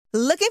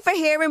Looking for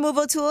hair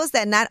removal tools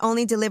that not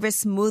only deliver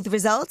smooth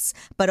results,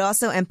 but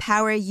also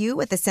empower you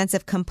with a sense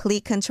of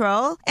complete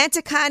control?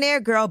 Enter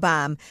Conair Girl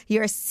Bomb,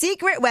 your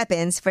secret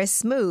weapons for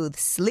smooth,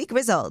 sleek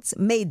results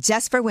made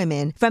just for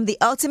women. From the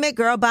ultimate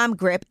Girl Bomb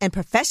grip and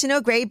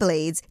professional-grade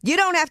blades, you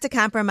don't have to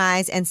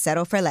compromise and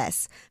settle for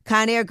less.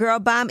 Conair Girl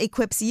Bomb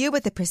equips you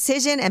with the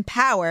precision and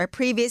power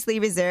previously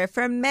reserved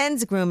for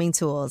men's grooming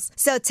tools.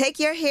 So take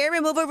your hair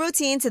removal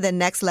routine to the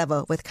next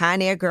level with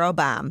Conair Girl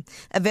Bomb.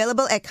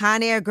 Available at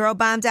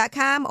ConairGirlBomb.com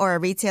or a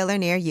retailer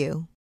near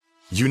you.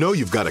 You know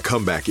you've got a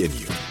comeback in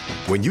you.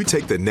 When you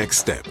take the next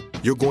step,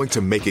 you're going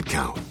to make it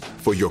count.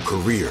 For your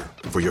career,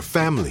 for your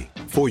family,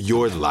 for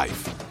your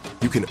life.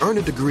 You can earn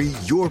a degree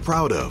you're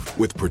proud of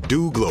with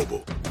Purdue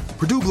Global.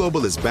 Purdue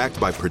Global is backed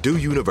by Purdue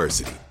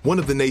University, one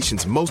of the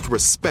nation's most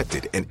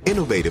respected and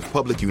innovative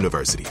public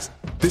universities.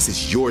 This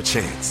is your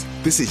chance.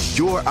 This is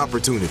your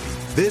opportunity.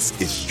 This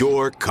is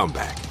your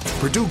comeback.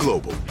 Purdue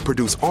Global,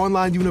 Purdue's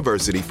online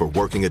university for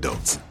working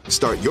adults.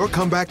 Start your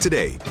comeback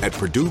today at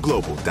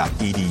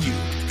purdueglobal.edu.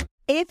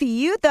 If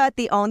you thought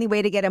the only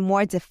way to get a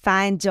more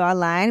defined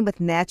jawline with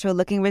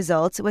natural-looking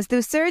results was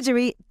through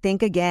surgery,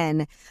 think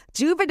again.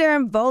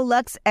 Juvederm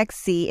Volux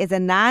XC is a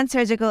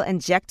non-surgical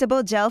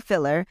injectable gel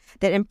filler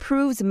that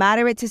improves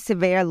moderate to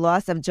severe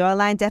loss of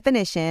jawline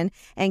definition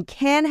and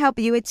can help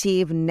you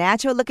achieve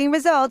natural-looking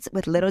results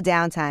with little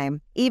downtime.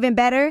 Even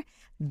better,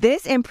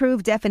 this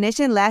improved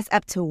definition lasts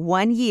up to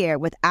 1 year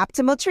with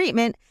optimal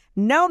treatment,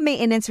 no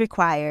maintenance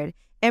required.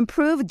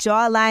 Improve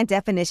jawline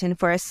definition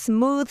for a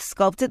smooth,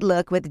 sculpted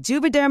look with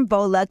Juvederm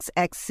Volux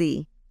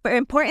XC. For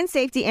important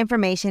safety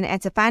information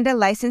and to find a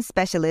licensed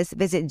specialist,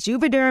 visit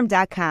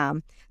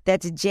Juvederm.com.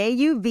 That's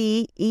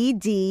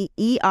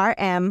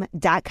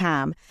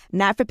Juvederm.com.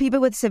 Not for people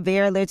with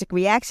severe allergic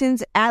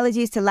reactions,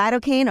 allergies to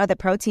lidocaine, or the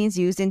proteins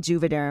used in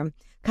Juvederm.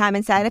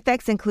 Common side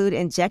effects include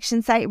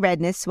injection site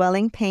redness,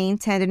 swelling, pain,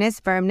 tenderness,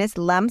 firmness,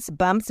 lumps,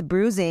 bumps,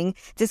 bruising,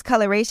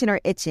 discoloration, or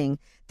itching.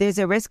 There's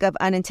a risk of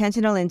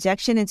unintentional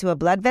injection into a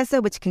blood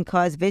vessel, which can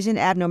cause vision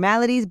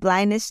abnormalities,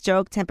 blindness,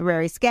 stroke,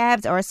 temporary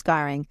scabs, or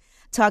scarring.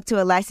 Talk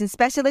to a licensed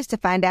specialist to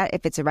find out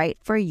if it's right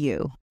for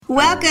you.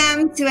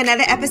 Welcome to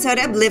another episode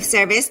of Lip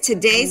Service.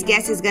 Today's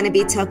guest is going to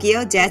be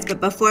Tokyo Jess,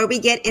 but before we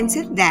get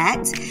into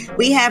that,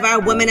 we have our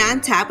Woman on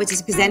Top, which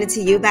is presented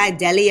to you by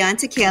De Leon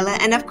Tequila,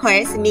 and of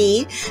course,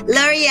 me,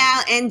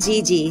 L'Oreal, and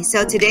Gigi.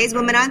 So today's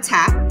Woman on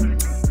Top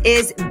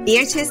is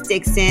Beatrice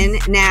Dixon.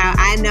 Now,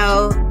 I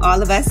know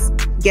all of us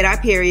get our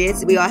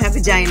periods. We all have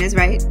vaginas,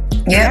 right?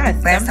 Yeah,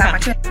 last time I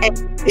checked.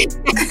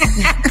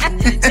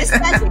 Just so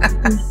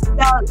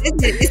listen,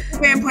 it's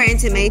super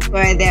important to make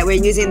sure that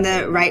we're using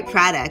the right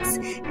products.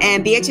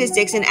 And Beatrice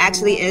Dixon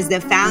actually is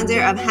the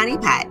founder of Honey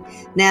Pot.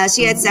 Now,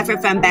 she had suffered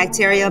from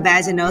bacterial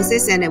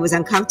vaginosis and it was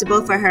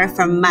uncomfortable for her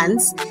for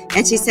months.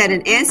 And she said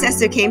an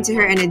ancestor came to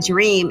her in a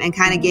dream and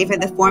kind of gave her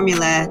the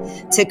formula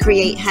to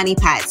create Honey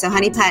Pot. So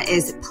Honey Pot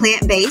is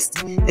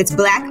plant-based. It's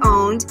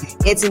Black-owned.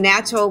 It's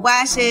natural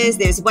washes.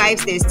 There's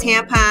wipes. There's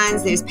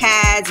tampons. There's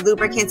pads,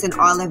 lubricants, and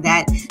all of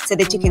that so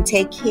that you can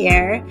take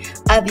care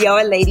of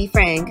your lady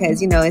friend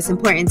because, you know, it's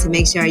important to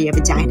make sure your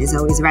vagina is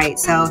always right.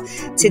 So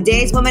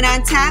today's Woman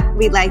on Top,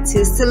 we'd like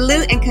to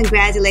salute and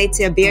congratulate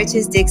to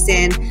Beatrice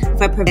Dixon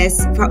for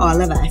this for all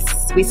of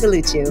us. We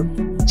salute you.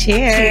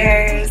 Cheers.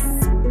 Cheers.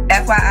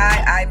 FYI,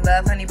 I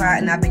love Honey Pot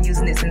and I've been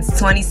using it since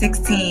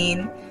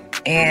 2016.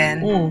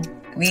 And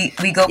we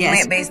go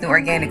plant-based and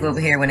organic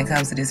over here when it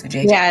comes to this for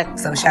JJ. Yeah.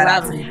 So shout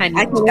out to Honey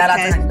Pot.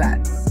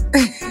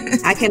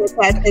 I can attest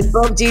that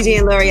both Gigi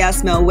and L'Oreal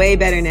smell way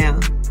better now.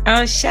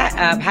 Oh, shut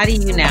up. How do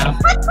you know?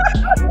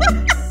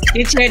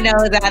 Get your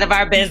nose out of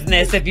our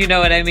business, if you know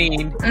what I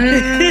mean.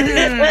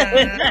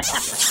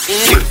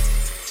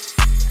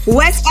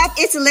 What's up?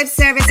 It's Lip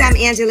Service. I'm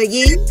Angela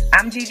Yee.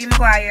 I'm Gigi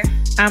McGuire.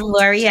 I'm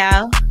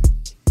L'Oreal.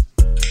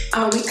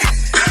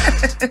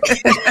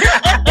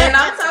 And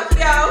I'm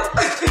Tokyo.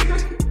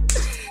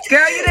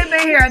 Girl, you done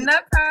been here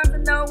enough times to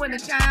know when to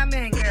chime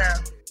in, girl.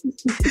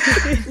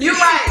 You're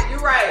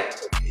right.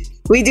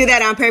 We do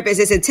that on purpose.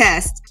 It's a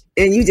test.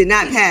 And you did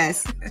not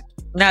pass.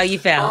 No, you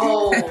failed.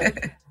 Oh,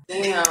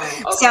 damn.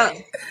 Okay. So,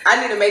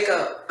 I need to make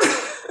up.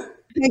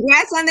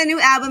 Congrats on the new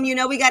album. You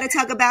know we got to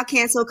talk about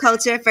cancel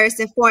culture first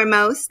and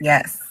foremost.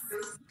 Yes.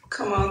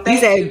 Come on. You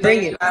Thank said you.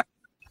 bring it. I'm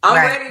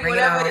Right, ready. bring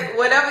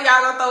Whatever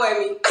y'all gonna throw at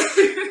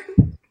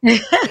me.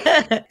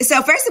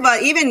 So first of all,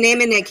 even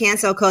naming it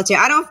cancel culture,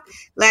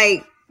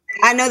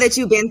 I know that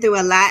you've been through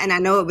a lot and I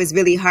know it was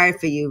really hard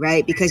for you,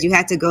 right? Because you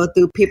had to go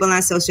through people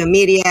on social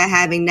media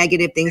having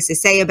negative things to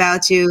say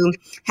about you,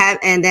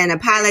 and then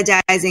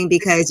apologizing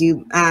because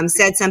you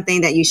said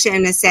something that you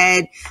shouldn't have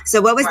said.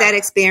 So what was that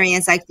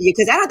experience like for you?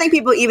 Because I don't think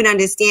people even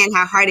understand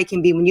how hard it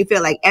can be when you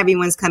feel like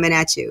everyone's coming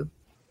at you.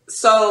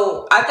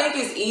 So I think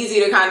it's easy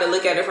to kind of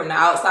look at it from the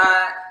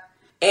outside,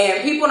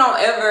 and people don't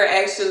ever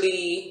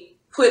actually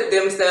put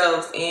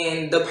themselves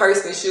in the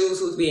person's shoes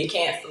who's being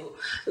canceled.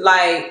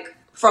 Like,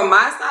 from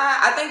my side,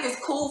 I think it's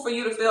cool for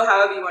you to feel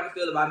however you want to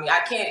feel about me. I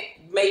can't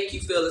make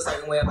you feel a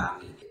certain way about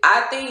me.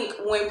 I think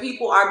when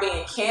people are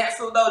being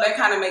canceled, though, that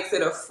kind of makes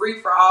it a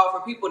free-for-all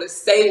for people to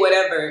say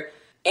whatever.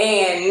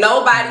 And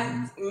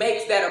nobody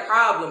makes that a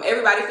problem.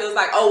 Everybody feels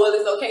like, oh, well,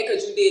 it's okay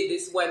because you did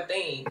this one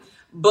thing.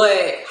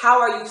 But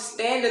how are you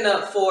standing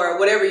up for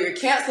whatever you're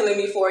canceling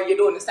me for? You're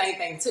doing the same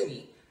thing to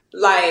me.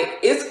 Like,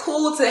 it's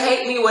cool to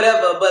hate me,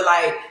 whatever. But,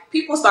 like,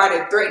 people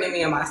started threatening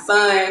me and my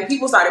son.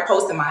 People started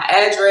posting my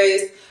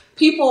address.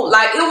 People,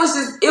 like,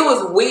 it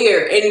was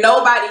weird. And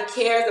nobody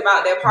cares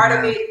about that part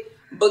of it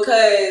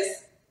because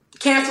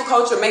cancel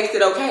culture makes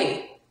it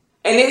okay.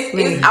 And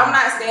I'm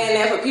not saying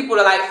that for people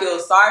to like feel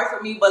sorry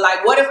for me, but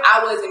like, what if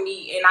I wasn't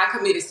me and I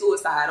committed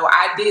suicide or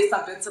I did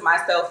something to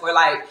myself, or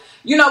like,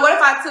 you know, what if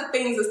I took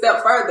things a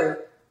step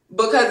further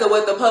because of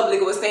what the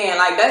public was saying?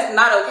 Like, that's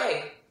not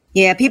okay.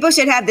 Yeah, people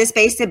should have the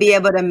space to be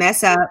able to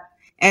mess up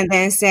and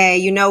then say,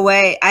 you know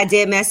what, I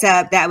did mess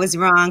up. That was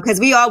wrong.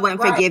 Because we all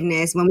want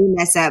forgiveness when we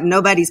mess up.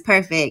 Nobody's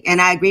perfect. And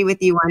I agree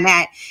with you on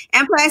that.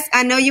 And plus,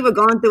 I know you were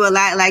going through a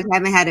lot, like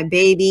having had a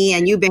baby,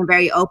 and you've been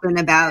very open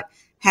about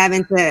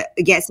having to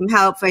get some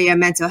help for your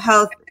mental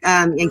health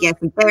and get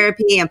some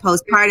therapy and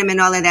postpartum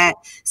and all of that.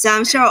 So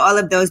I'm sure all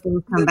of those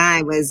things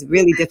combined was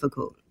really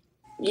difficult.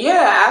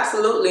 Yeah,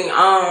 absolutely.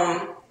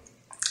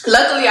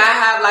 Luckily, I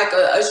have like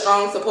a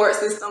strong support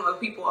system of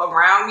people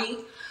around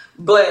me,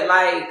 but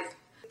like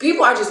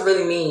people are just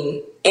really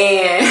mean.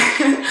 And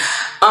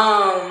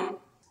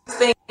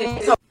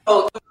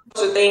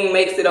social thing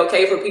makes it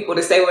okay for people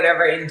to say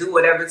whatever and do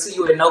whatever to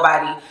you and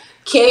nobody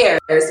cares,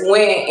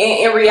 when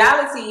in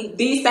reality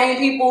these same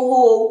people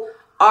who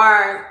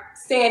are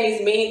saying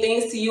these mean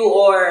things to you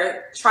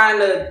or trying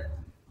to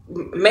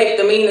make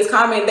the meanest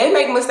comment, they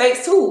make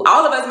mistakes too.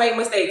 All of us make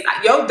mistakes.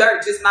 Your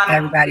dirt just not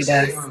everybody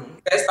does.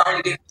 That's the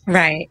only difference.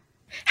 Right.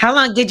 How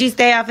long did you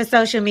stay off of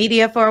social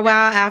media for a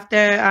while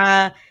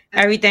after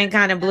everything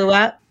kind of blew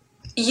up?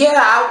 Yeah,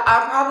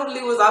 I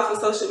probably was off of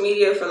social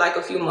media for like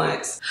a few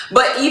months.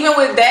 But even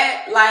with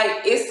that,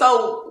 like, it's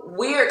so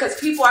weird because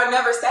people are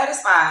never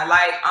satisfied.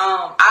 Like,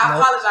 I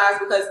apologize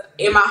because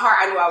in my heart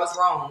I knew I was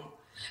wrong.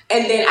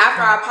 And then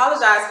after I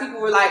apologized,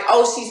 people were like,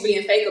 oh, she's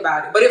being fake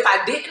about it. But if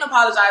I didn't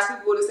apologize,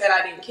 people would have said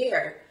I didn't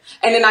care.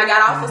 And then I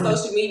got off of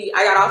social media.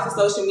 I got off of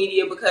social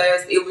media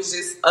because it was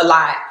just a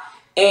lot.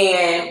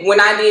 And when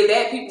I did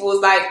that, people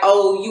was like,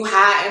 oh, you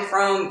hiding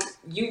from,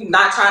 you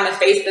not trying to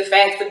face the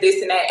facts of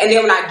this and that. And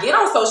then when I get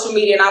on social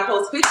media and I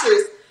post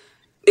pictures,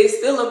 it's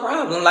still a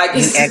problem. Like,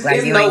 it's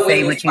like you no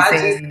way. At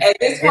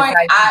this point,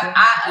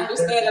 I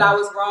understand that I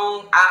was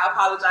wrong. I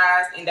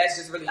apologize. And that's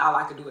just really all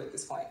I could do at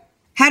this point.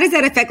 How does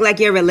that affect like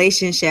your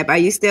relationship? Are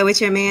you still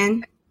with your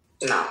man?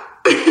 No.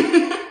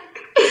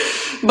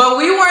 But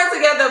we weren't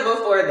together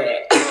before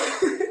that.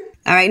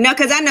 All right. No,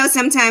 because I know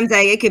sometimes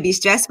like it could be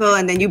stressful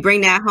and then you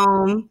bring that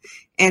home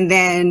and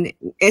then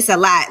it's a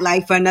lot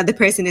like for another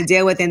person to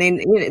deal with. And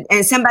then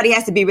and somebody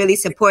has to be really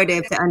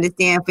supportive to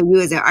understand for you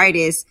as an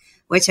artist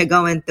what you're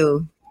going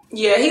through.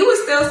 Yeah, he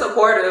was still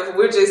supportive.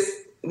 We're just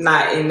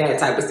not in that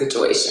type of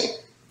situation.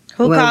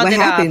 Who called it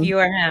off? You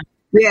or him?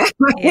 Yeah.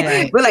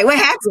 We're like, what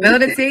happened? Well,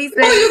 the tea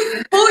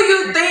who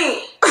you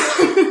think?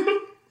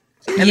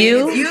 I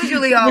mean, it's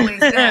usually always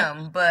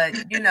them, but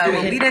you know,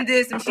 when we done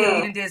did some shit,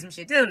 we done did some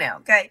shit too now,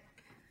 okay?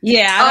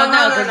 Yeah, I don't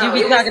know, because you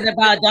be talking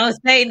about don't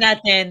say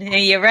nothing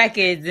in your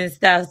records and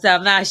stuff, so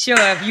I'm not sure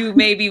if you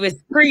maybe was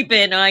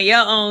creeping on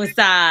your own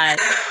side.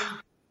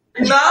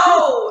 I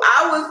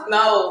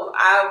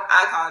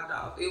called it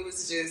off. It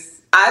was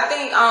just, I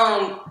think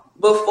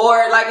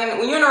before, like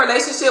when you're in a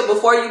relationship,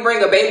 before you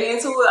bring a baby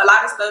into it, a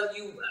lot of stuff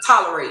you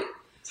tolerate.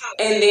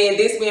 And then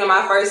this being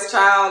my first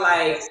child,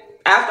 like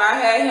after I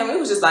had him, it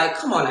was just like,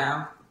 come on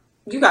now,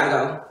 you gotta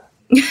go.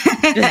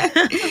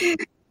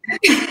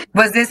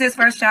 Was this his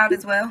first child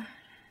as well?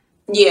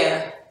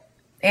 Yeah.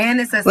 And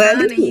it's a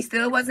son and he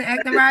still wasn't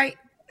acting right?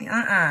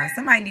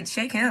 Somebody need to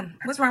shake him.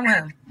 What's wrong with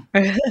him?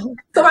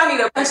 Somebody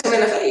need to punch him in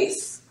the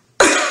face.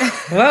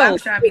 Whoa. I'm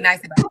trying to be nice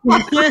about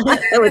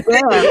it. It was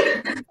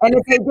them. And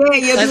if they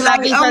did, you'll be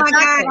like, oh my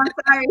God, I'm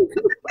sorry.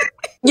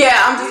 Yeah,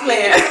 I'm just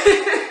playing.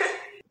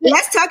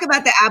 Let's talk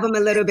about the album a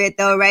little bit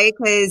though, right?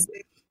 Because,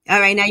 all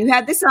right, now you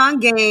have the song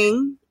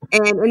Gang.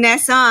 And in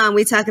that song,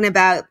 we're talking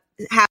about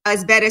how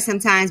it's better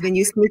sometimes when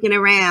you're sneaking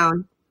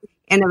around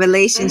in a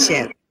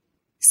relationship. Mm-hmm.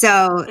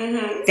 So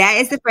that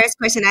is the first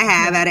question I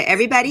have out of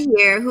everybody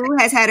here. Who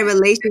has had a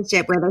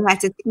relationship where they had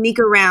to sneak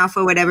around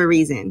for whatever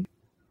reason?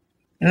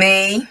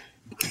 Me.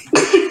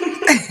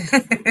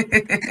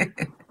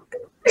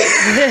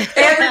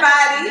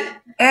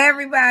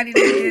 Everybody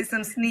did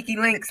some sneaky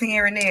links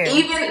here and there.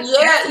 Even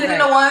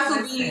the ones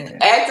who be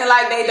acting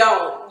like they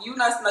don't. You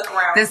not snuck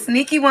around. The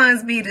sneaky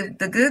ones be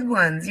the good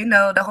ones. You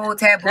know, the whole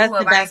taboo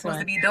of I ain't supposed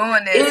to be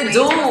doing this. We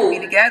supposed to be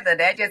together.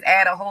 That just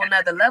add a whole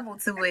nother level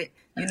to it.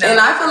 You know, and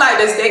I feel like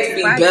the sex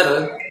be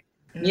better.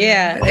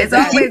 Yeah, it's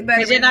always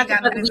better. You're not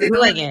going to be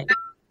doing it.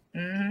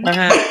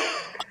 Mm-hmm.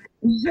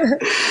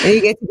 And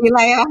you get to be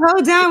like, oh,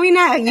 hold on,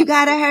 you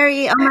gotta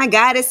hurry. Oh my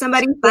God, is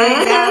somebody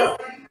finds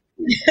out?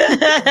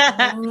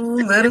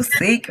 Little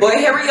secret.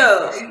 Boy, hurry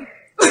up.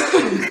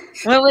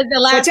 When was the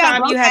last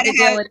time you had to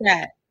deal with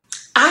that?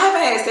 I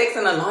haven't had sex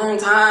in a long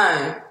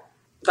time.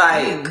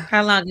 Like,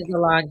 how long is a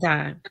long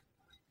time?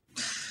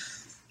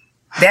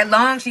 That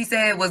long, she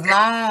said, was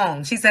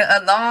long. She said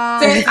a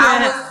long. Since I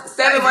was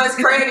 7 months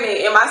pregnant,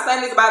 and my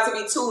son is about to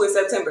be 2 in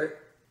September.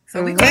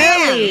 So we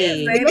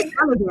Really? I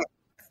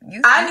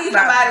need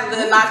somebody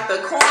to knock the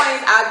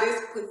coins out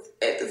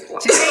at this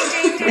point.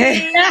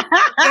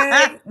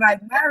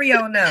 Like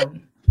Mario, no.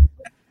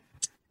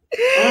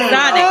 Sonic.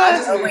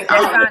 That's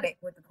Sonic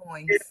with the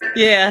coins.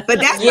 Yeah. But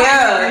that's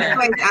Yeah.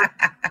 by your choice.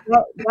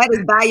 That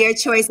is by your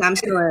choice, I'm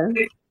sure.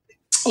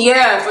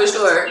 Yeah, for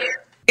sure.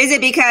 Is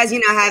it because,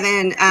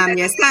 having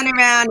your son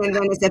around and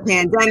then it's a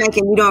pandemic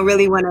and you don't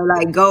really want to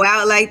like go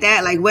out like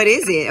that? Like, what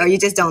is it? Or you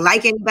just don't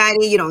like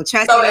anybody? You don't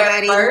trust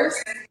anybody? At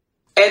first,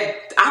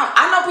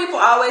 I know people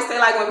always say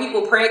like when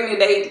people pregnant,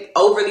 they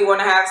overly want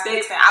to have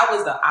sex. And I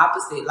was the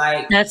opposite.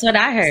 Like, that's what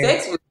I heard.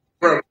 Sex was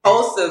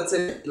repulsive to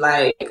me.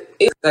 Like,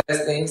 it's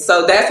disgusting.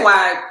 So that's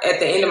why at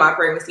the end of my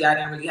pregnancy, I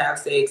didn't really have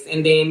sex.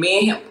 And then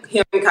me and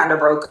him kind of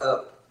broke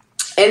up.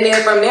 And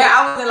then from there,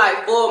 I was in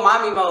like full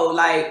mommy mode.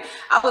 Like,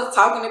 I was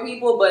talking to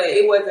people, but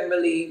it wasn't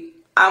really,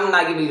 I'm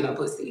not giving you no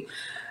pussy.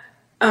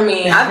 I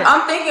mean,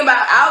 I'm thinking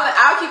about,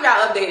 I'll keep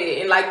y'all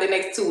updated in like the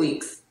next 2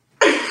 weeks.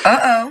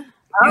 Uh-oh.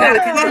 You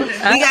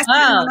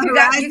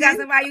got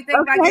somebody you think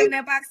about getting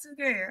that box too,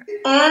 girl.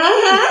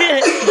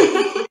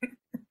 Mm-hmm.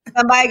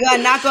 Somebody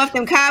gonna knock off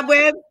them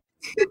cobwebs?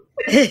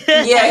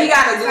 Yeah, he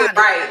gotta do it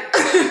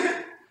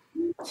right.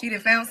 She done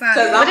found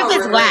something. What if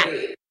it's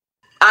whack?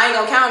 I ain't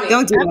gonna count it.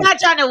 Don't do I'm that. not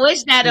trying to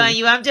wish that on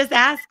you. I'm just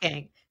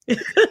asking. I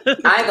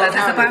ain't gonna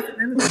count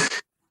it.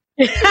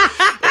 I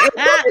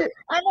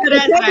know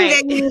that's That right.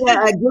 you need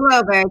a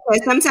do-over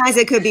because sometimes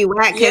it could be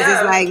whack because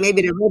it's like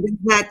maybe the ribbon's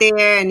not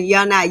there and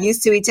y'all not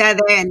used to each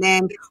other, and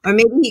then or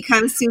maybe he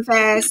comes too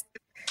fast.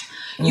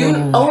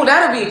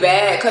 That'll be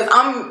bad because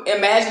I'm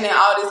imagining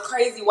all this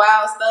crazy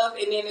wild stuff,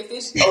 and then if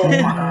it's oh my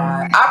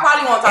god, I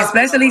probably won't talk.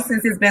 Especially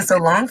since it's been so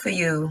long for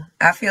you.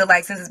 I feel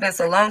like since it's been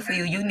so long for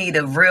you, you need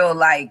a real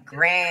like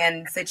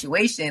grand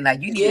situation.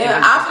 Like you need.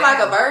 Yeah, I feel like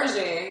a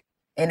virgin.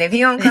 And if he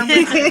don't come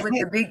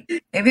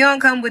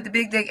with the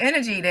big dick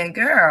energy, then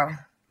girl,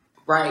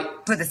 right,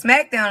 put the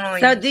smackdown on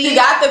So you. do you He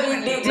got the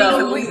big dick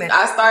though.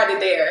 I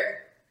started there.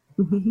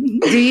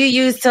 do you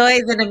use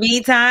toys in the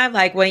meantime,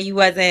 like when you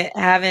wasn't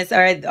having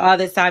or all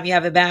this time you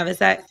haven't been having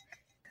sex?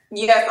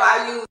 Yeah, so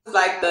I use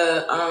like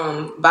the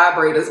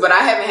vibrators, but I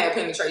haven't had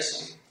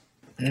penetration.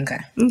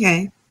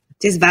 Okay,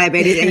 just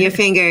vibrators in your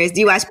fingers.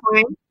 Do you watch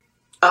porn?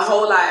 A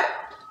whole lot.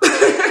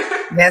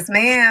 Yes,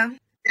 ma'am.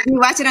 Do you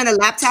watch it on the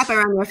laptop or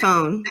on your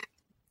phone?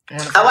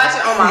 I watch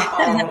it on my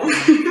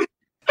phone.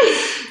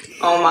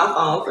 On my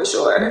phone for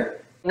sure.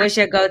 What's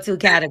your go-to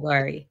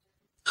category?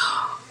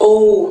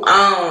 Oh,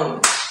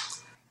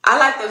 I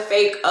like the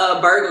fake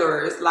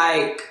burglars,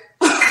 like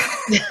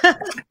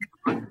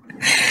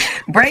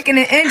breaking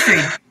an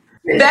entry.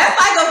 That's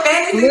like a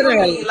fantasy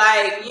for me.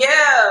 Like,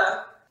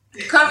 yeah,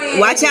 come in.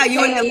 Watch out,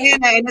 you in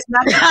Atlanta and it's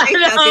not safe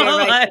out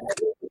there, right?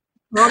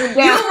 Hold it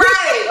down. You're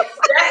right.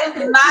 That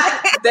is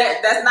not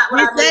that's not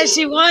what I said mean.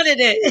 she wanted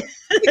it.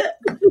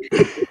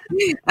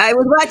 I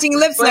was watching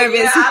lip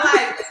service.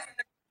 Yeah,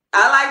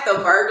 I like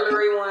the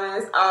burglary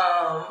ones.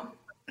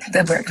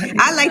 The burglary.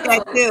 I like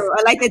that too.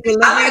 I like the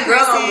delivery. I like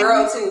girl on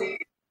girl too.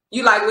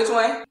 You like which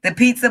one? The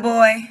pizza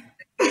boy.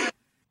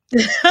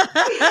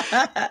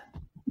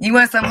 You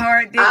want some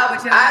hard dick?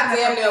 I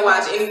damn near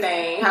watch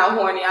anything. How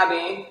horny I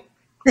been.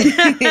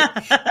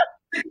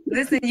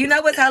 Listen, you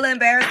know what's hella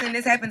embarrassing?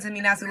 This happened to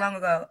me not too long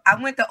ago. I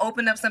went to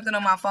open up something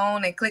on my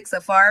phone and click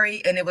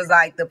Safari, and it was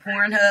like the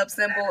Pornhub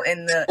symbol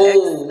and the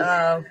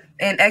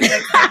XX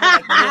symbol,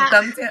 like the little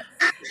thumbtack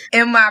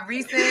in my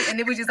recent, and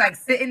it was just like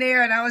sitting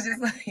there, and I was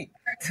just like,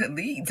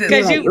 delete.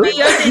 Because you be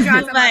too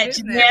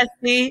much,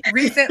 nasty.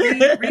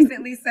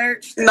 Recently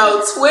searched.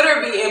 No, Twitter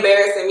be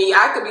embarrassing me.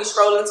 I could be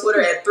scrolling Twitter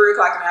at 3:00 in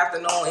the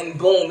afternoon, and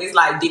boom, it's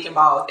like dick and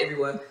balls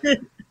everywhere.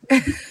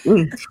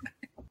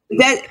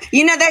 That's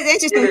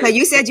interesting. So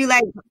you said you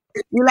like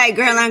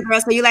girl on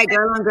girl. So you like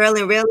girl on girl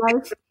in real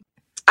life?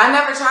 I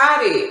never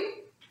tried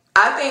it.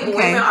 I think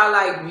women are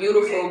like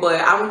beautiful,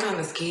 but I'm kind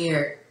of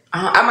scared.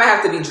 I might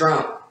have to be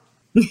drunk.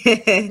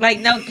 Like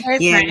no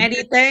kiss or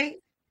anything?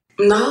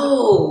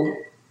 No,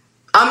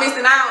 I'm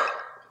missing out.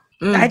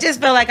 I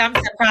just feel like I'm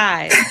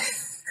surprised.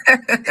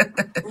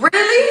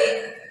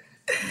 Really?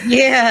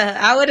 Yeah,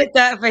 I would have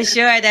thought for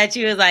sure that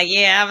you was like,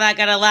 yeah, I'm not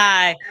gonna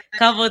lie, a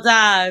couple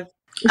times.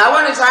 I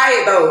want to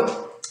try it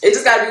though. It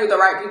just got to be with the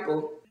right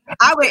people.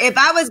 I would, if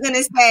I was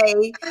gonna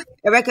say,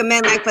 I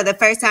recommend like for the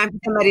first time for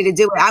somebody to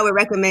do it, I would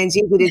recommend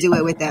Gigi to do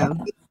it with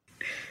them.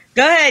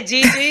 Go ahead,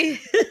 Gigi.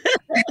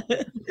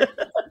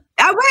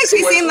 I wish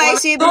she seemed like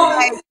she'd be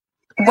like,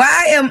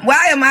 why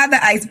am I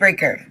the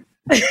icebreaker?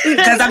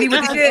 Because I be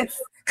with the shits.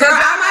 Girl,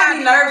 I might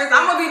be nervous.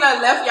 I'm gonna be like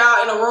left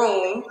y'all in a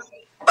room.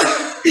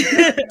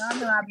 I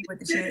know I be with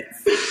the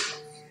shits.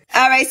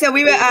 All right, so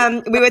we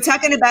were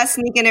talking about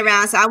sneaking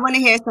around. So I want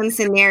to hear some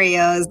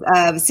scenarios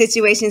of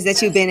situations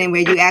that you've been in where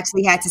you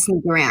actually had to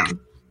sneak around.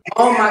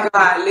 Oh my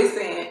God,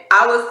 listen.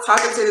 I was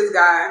talking to this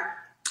guy.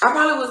 I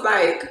probably was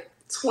like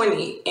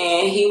 20,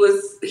 and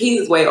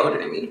he's way older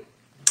than me.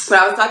 But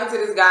I was talking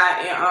to this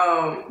guy,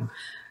 and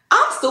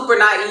I'm super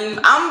naive.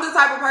 I'm the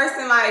type of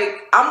person,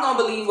 like, I'm gonna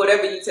believe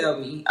whatever you tell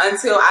me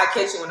until I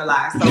catch you in a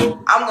lie.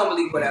 So I'm gonna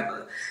believe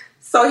whatever.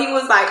 So he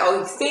was like, oh,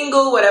 he's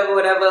single, whatever,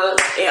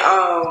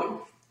 and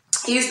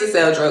he used to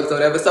sell drugs or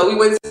whatever. So we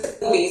went to the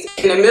movies.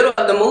 In the middle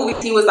of the movie,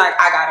 he was like,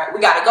 we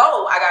gotta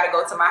go. I gotta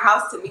go to my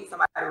house to meet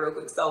somebody real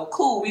quick. So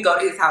cool, we go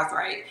to his house,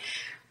 right?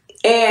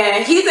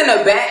 And he's in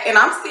the back, and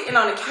I'm sitting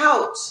on the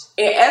couch.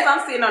 And as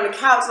I'm sitting on the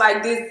couch,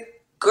 like, this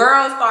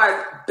girl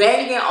starts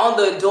banging on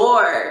the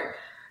door.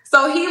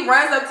 So he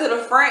runs up to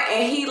the front,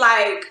 and he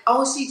like,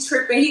 oh, she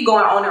tripping. He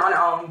going on and on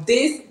and on.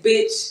 This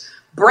bitch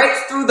breaks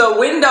through the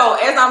window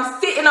as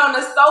I'm sitting on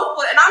the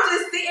sofa, and I'm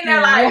just sitting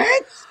there like,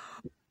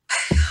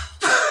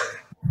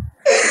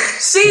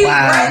 she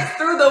breaks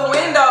through the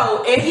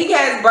window, and he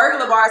has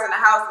burglar bars in the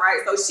house,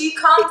 right? So she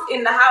comes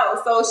in the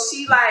house. So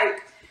she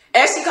like,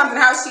 as she comes in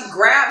the house, she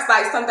grabs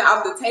like something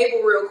off the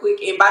table real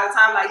quick, and by the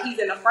time like he's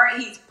in the front,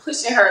 he's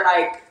pushing her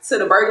like to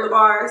the burglar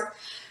bars.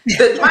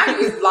 The mind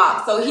is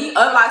locked, so he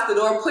unlocks the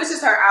door,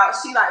 pushes her out.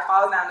 She like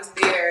falls down the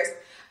stairs.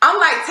 I'm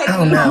like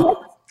taking her.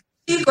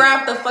 She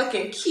grabbed the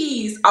fucking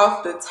keys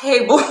off the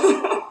table.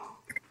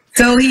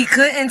 So he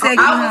couldn't take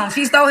you home.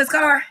 She stole his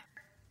car?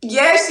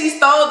 Yeah, she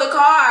stole the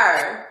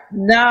car.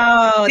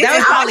 No, that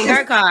was probably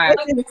her car.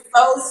 So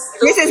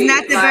This is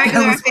not the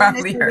burglar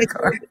Probably her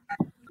car.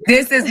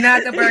 This is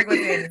not the burglar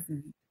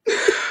fantasy.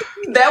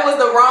 That was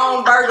the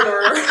wrong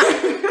burglar.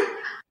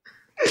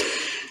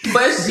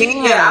 But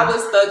I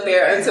was stuck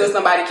there until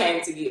somebody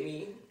came to get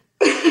me.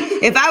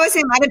 If I was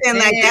him, I'd have been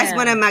like, that's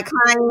one of my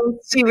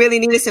clients. She really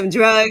needed some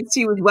drugs.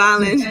 She was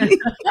wilding.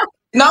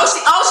 No,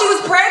 she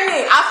was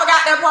pregnant. I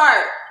forgot that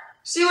part.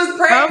 She was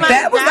pregnant.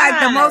 That was like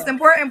the most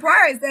important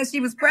part, is that she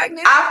was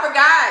pregnant. I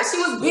forgot. She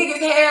was big as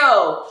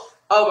hell.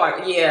 Oh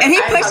my, yeah. And he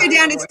pushed her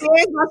down the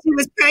stairs while she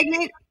was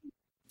pregnant?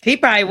 He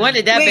probably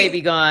wanted that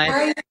baby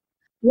gone.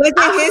 Was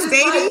it his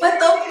baby? Like, what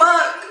the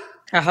fuck?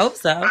 I hope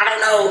so. I don't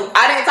know.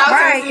 I didn't talk to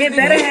him. It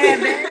better have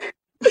that.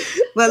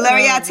 Well,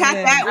 L'Oreal, talk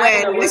that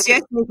way. What's your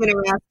sneaking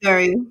around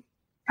story?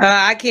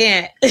 I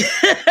can't.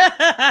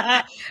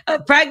 A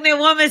pregnant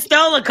woman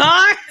stole a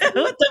car?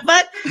 What the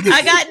fuck?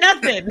 I got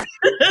nothing.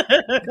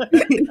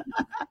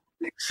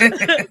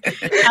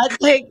 I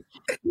think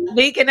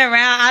sneaking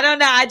around, I don't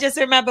know. I just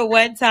remember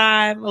one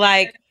time,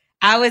 like,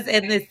 I was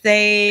in the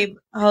same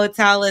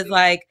hotel as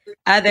like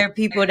other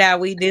people that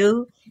we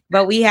knew,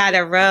 but we had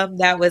a room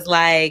that was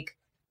like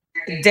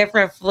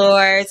different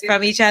floors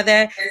from each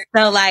other.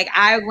 So like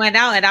I went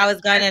out and I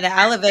was going in the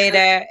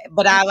elevator,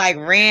 but I like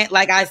ran,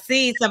 like I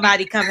see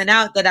somebody coming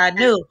out that I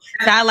knew.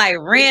 So I like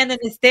ran in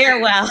the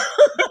stairwell,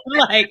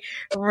 like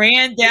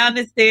ran down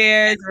the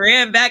stairs,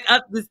 ran back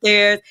up the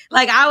stairs.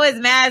 Like I was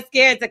mad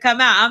scared to come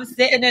out. I'm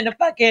sitting in the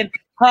fucking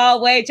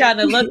hallway trying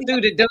to look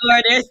through the door.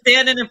 They're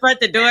standing in front of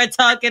the door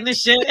talking and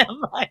shit.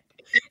 I'm like,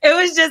 it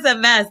was just a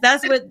mess.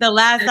 That's what the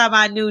last time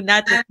I knew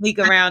not to sneak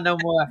around no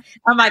more.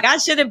 I'm like, I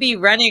shouldn't be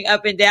running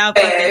up and down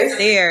fucking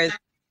stairs.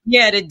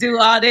 Yeah, to do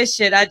all this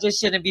shit. I just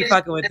shouldn't be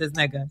fucking with this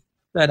nigga.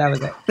 So that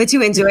was it. But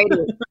you enjoyed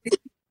it.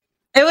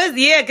 It was,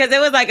 yeah, because it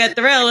was like a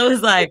thrill. It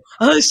was like,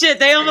 oh shit,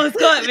 they almost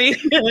caught me.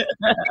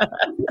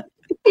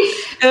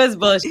 It was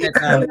bullshit.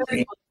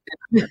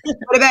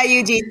 What about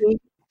you, Gigi?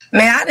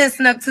 Man, I done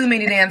snuck too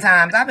many damn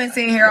times. I've been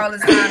sitting here all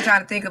this time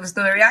trying to think of a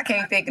story. I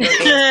can't think of no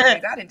damn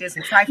stories. I done did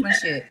some trifling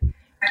shit.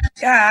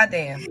 God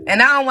damn.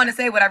 And I don't want to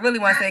say what I really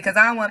want to say because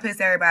I don't want to piss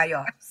everybody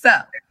off. So,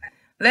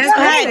 let's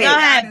go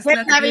ahead. Piss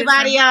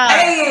everybody off.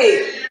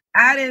 Hey.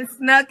 I done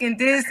snuck and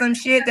did some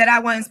shit that I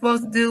wasn't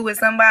supposed to do with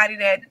somebody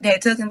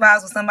that took them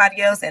vows with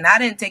somebody else, and I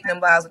didn't take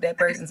them vows with that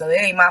person, so it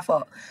ain't my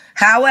fault.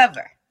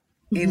 However,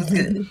 it was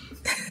good.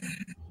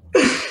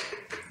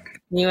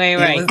 You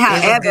ain't right.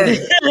 However.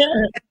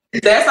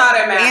 That's all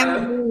that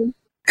matters.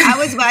 I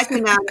was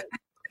watching.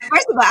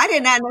 First of all, I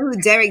did not know who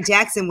Derek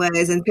Jackson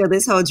was until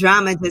this whole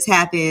drama just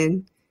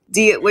happened.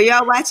 Were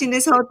y'all watching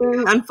this whole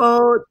thing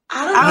unfold?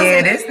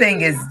 This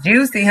thing is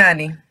juicy,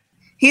 honey.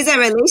 He's a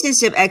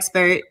relationship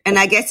expert, and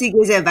I guess he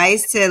gives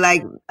advice to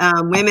like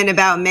women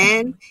about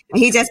men. And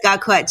he just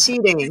got caught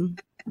cheating.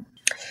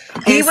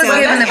 He was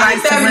giving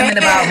advice to women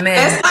about men.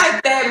 That's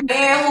like that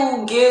man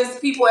who gives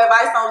people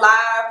advice on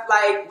live,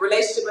 like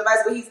relationship advice,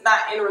 but he's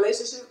not in a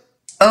relationship.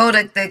 Oh,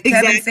 the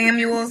Kevin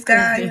Samuels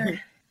guy?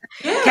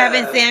 Yeah.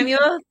 Kevin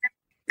Samuels?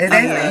 Is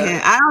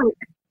that I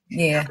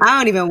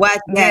don't even watch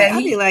that. Yeah,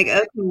 I'd be like,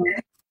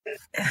 okay.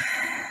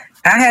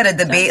 I had a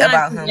debate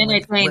about him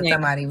with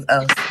somebody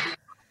else.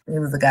 It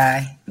was a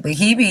guy. But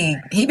he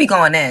be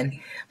going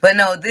in. But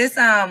no, this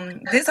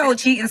whole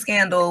cheating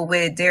scandal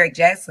with Derek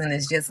Jackson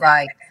is just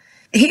like,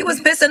 he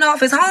was pissing off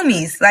his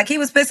homies. Like, he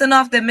was pissing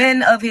off the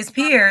men of his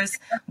peers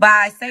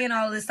by saying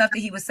all this stuff that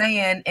he was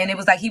saying. And it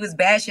was like he was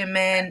bashing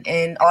men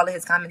and all of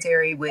his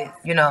commentary with,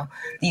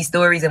 these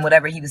stories and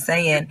whatever he was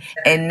saying.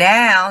 And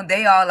now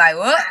they all like,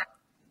 well,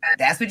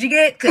 that's what you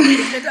get because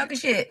you're talking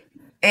shit.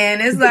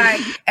 And it's like,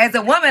 as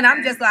a woman,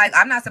 I'm just like,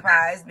 I'm not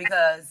surprised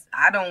because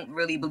I don't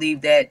really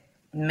believe that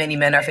many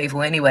men are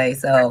faithful anyway.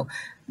 So,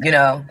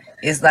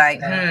 it's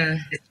like,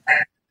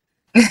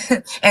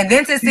 and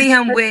then to see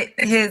him with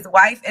his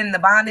wife in the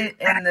bonnet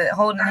and the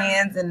holding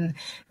hands and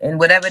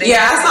whatever they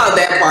I saw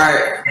that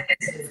part.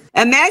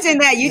 Imagine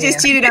that you just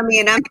cheated on me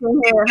and I'm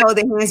sitting here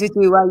holding hands with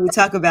you while you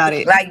talk about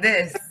it. Like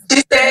this.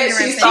 She said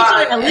she saw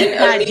an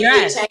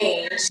immediate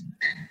change.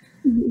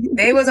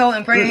 They was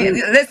holding praying.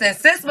 Listen,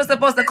 sis was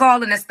supposed to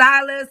call in the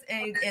stylist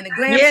and the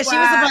glam Yeah, squad, she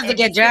was supposed to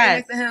get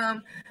dressed. Next to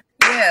him.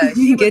 Yeah,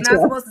 she was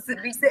not supposed to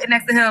be sitting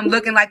next to him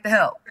looking like the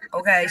help.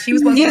 Okay, she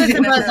was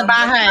supposed to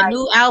buy her a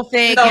new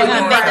outfit, get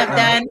her makeup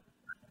done.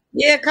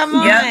 Yeah, come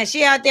on. Yep.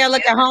 She out there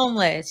looking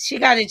homeless. She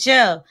got to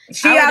chill.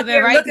 She out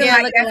there right looking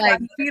like that's why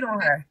he cheat on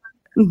her.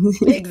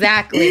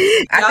 Exactly.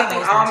 I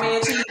think all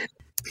men cheat.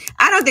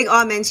 I don't think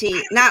all men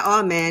cheat. Not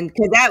all men,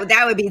 because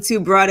that would be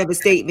too broad of a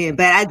statement.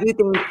 But I do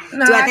think.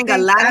 I think a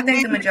lot of men? I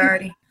think the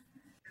majority.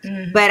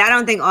 But I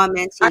don't think all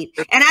men cheat.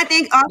 And I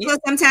think also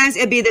sometimes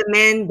it'd be the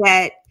men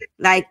that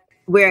like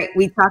where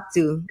we talk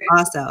to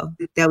also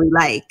that we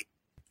like.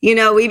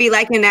 We be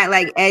liking that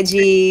like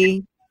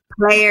edgy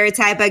player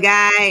type of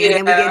guy, and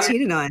then we get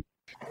cheated on.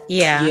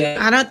 Yeah.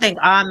 I don't think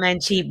all men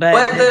cheat,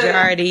 but the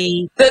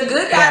majority. The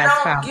good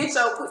guy don't get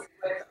your pussy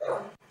wet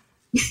though.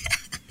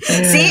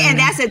 See, and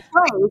that's a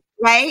choice,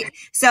 right?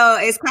 So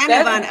it's kind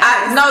of on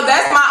us. No,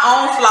 that's my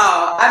own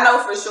flaw. I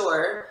know for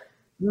sure.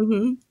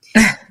 Mm-hmm.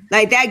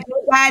 Like that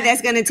good guy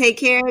that's gonna take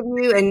care of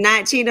you and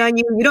not cheat on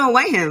you. You don't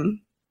want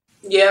him.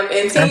 Yeah,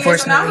 and 10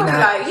 years from now, I'm gonna be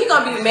like, he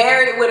gonna be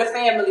married with a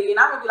family, and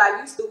I'm gonna be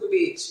like, you stupid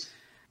bitch.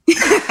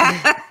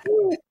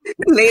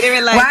 Later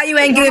in life, why you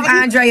ain't give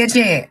Andre a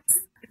chance?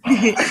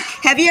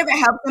 Have you ever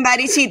helped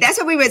somebody cheat? That's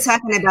what we were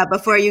talking about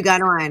before you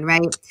got on,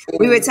 right?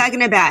 We were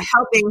talking about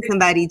helping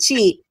somebody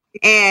cheat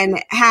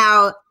and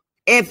how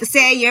if,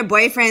 say, your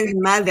boyfriend's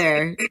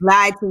mother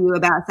lied to you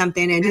about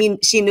something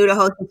and she knew the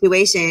whole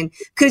situation,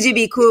 could you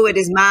be cool with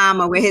his mom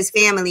or with his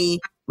family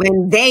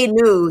when they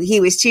knew he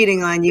was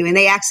cheating on you and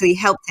they actually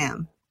helped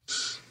him?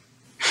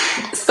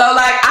 So,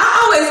 like,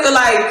 I always feel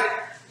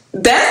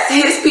like that's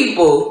his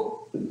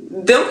people.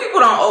 Them people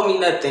don't owe me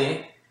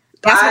nothing.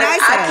 That's what I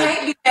said. I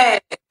can't be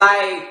mad.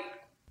 Like,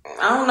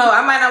 I don't know.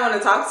 I might not want to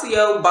talk to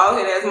your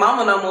bald-head ass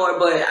mama no more,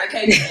 but I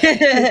can't be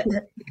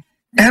mad.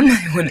 I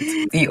might want to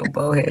see your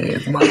bald-head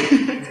ass mama.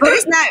 But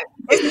it's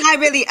not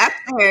really up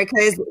to her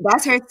because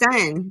that's her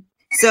son.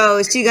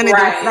 So she gonna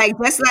do, like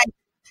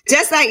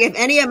just like if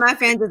any of my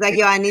friends is like,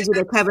 yo, I need you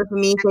to cover for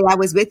me, say I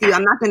was with you,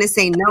 I'm not gonna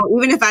say no.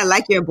 Even if I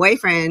like your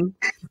boyfriend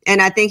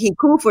and I think he's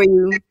cool for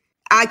you,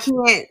 I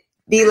can't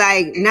be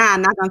like, nah,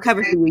 I'm not gonna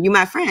cover for you. You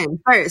my friend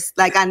first.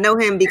 Like I know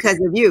him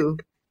because of you.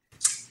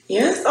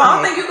 Yeah, so I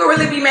don't think you can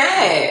really be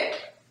mad.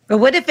 But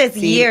what if it's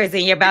years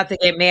and you're about to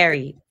get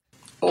married?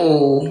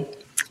 Oh.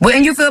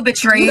 Wouldn't you feel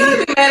betrayed? You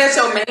gotta be mad at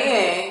your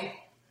man.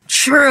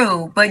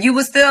 True, but you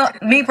would still,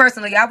 me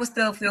personally, I would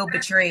still feel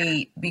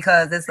betrayed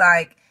because it's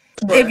like,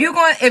 if you're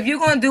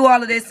going to do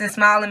all of this and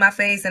smile in my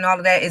face and all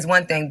of that is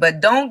one thing, but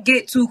don't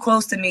get too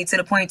close to me to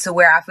the point to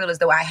where I feel as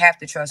though I have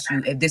to trust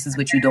you if this is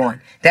what you're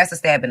doing. That's a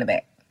stab in the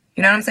back.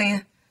 You know what I'm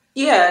saying?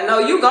 Yeah, no,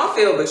 you gonna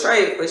feel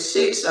betrayed for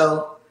shit.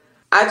 So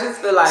I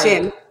just feel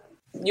like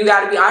you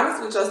got to be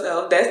honest with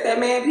yourself. That's that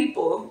man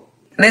people.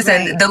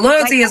 Listen, the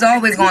loyalty is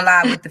always going to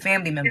lie with the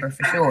family member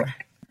for sure.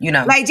 You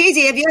know, like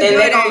Gigi, if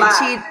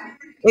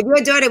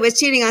your daughter was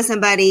cheating on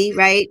somebody,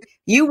 right?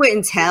 You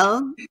wouldn't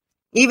tell,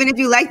 even if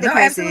you like the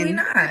person. Absolutely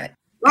not.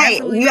 Right?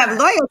 Absolutely you not. have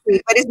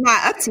loyalty, but it's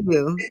not up to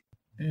you.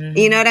 Mm-hmm.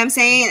 You know what I'm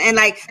saying? And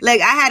like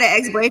I had an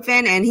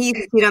ex-boyfriend, and he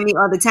cheated on me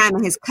all the time.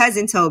 And his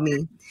cousin told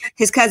me.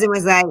 His cousin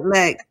was like,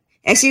 "Look,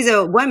 and she's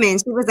a woman.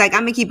 She was like,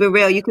 I'm gonna keep it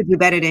real. You could do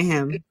better than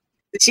him."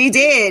 She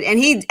did, and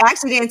he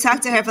actually didn't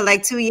talk to her for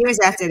like 2 years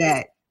after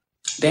that.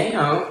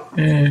 Damn.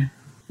 Mm.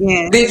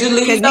 Yeah. Did you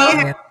leave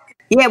though?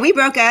 Yeah, we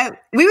broke up.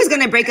 We was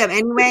gonna break up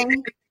anyway,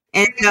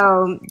 and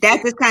so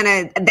that just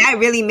that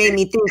really made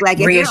me think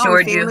like if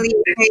reassured your own family,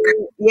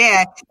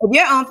 if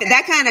your own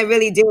that kind of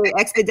really did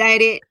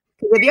expedite it.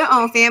 Because if your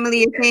own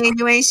family is saying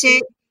you ain't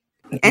shit,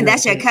 and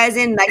that's your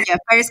cousin, like your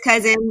first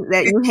cousin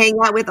that you hang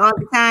out with all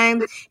the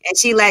time, and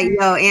she like,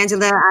 yo,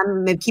 Angela,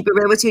 I'm gonna keep it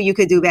real with you. You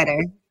could do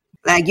better.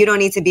 Like you don't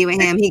need to be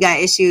with him. He got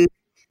issues.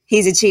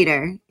 He's a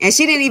cheater. And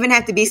she didn't even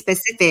have to be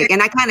specific.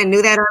 And I kind of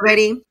knew that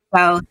already.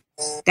 So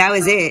that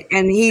was it.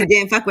 And he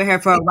didn't fuck with her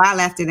for a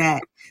while after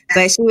that.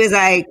 But she was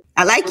like,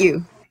 I like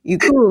you. You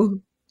cool.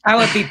 I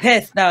would be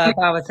pissed though if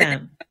I was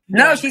him.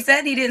 No, she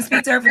said he didn't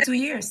speak to her for 2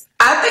 years.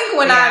 I think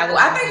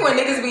when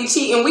niggas be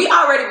cheating, we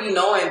already be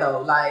knowing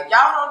though. Like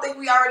y'all don't think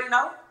we already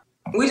know?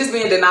 We just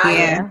be in denial.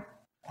 Yeah.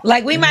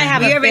 Like we might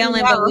have a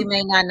feeling, but we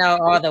may not know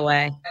all the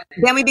way.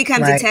 Then we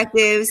become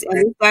detectives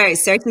and we start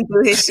searching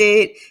through his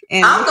shit.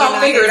 And I'm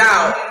gonna figure it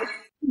out.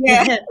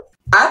 Yeah.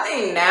 I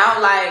think now,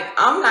 like,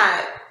 I'm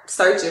not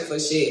searching for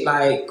shit.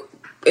 Like,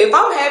 if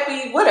I'm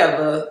happy,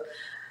 whatever.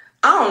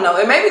 I don't know.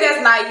 And maybe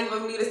that's naive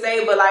of me to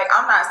say, but like,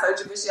 I'm not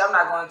searching for shit. I'm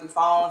not going through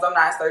phones. I'm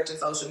not searching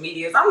social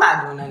medias. I'm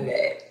not doing none of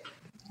that.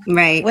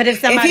 Right. What if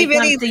somebody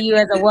comes to you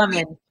as a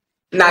woman?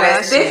 Now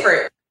that's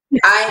different.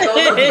 I ain't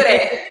gonna look for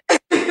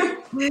that.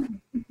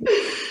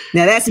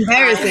 Now that's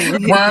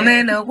embarrassing.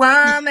 Woman, a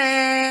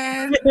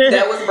woman.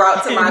 That was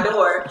brought to my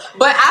door.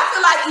 But I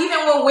feel like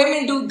even when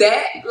women do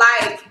that,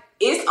 like,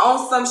 it's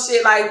on some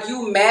shit like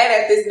you mad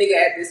at this nigga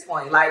at this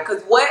point. Like,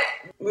 because what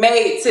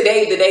made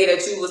today the day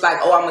that you was like,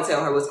 oh, I'm going to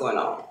tell her what's going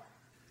on?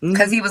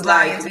 Because he was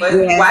lying to Like,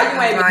 you. why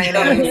you ain't lying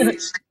on me?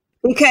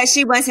 Because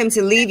she wants him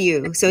to leave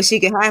you so she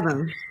can have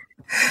him.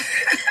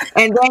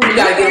 And then You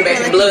got to get him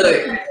back in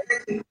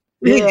blood.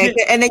 Yeah,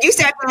 and then you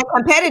start feeling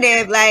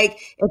competitive. Like,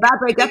 if I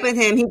break up with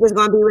him, he was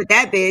going to be with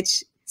that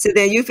bitch. So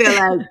then you feel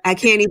like I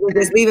can't even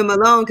just leave him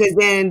alone because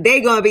then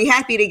they going to be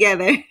happy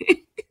together.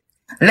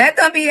 Let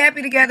them be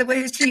happy together with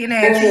his cheating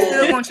ass. He's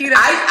still gonna cheat on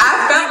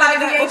I felt like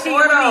that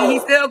before, though.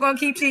 He's still gonna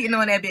keep cheating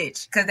on that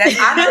bitch. Cause that's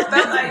I never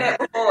felt like that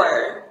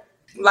before.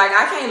 Like,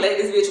 I can't let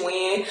this bitch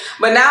win.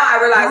 But now I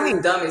realize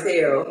he's dumb as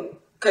hell.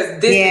 Cause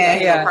this nigga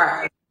ain't gonna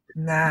cry.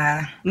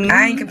 Nah,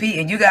 I ain't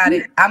competing. You got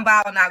it. I'm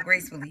bowing out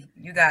gracefully.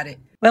 You got it.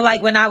 But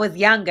like when I was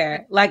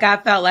younger, like I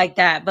felt like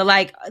that. But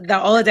like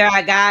the older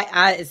I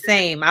got,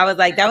 same. I was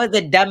like, that was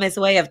the dumbest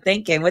way of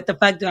thinking. What the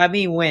fuck do I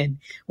mean win?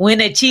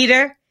 Win a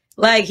cheater?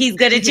 Like he's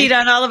gonna cheat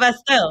on all of us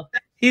still.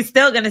 He's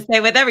still gonna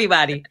stay with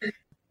everybody.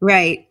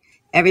 Right.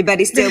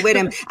 Everybody's still with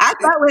him. I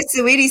thought what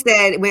Saweetie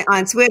said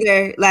on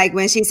Twitter, like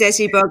when she said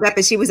she broke up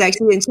and she was like,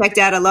 she didn't checked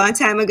out a long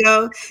time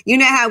ago. You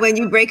know how when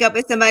you break up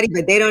with somebody,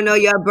 but they don't know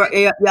y'all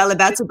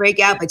about to break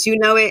out, but you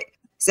know it.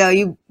 So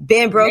you've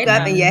been broke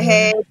up in your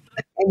head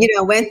and, you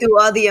know, went through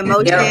all the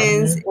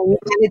emotions and you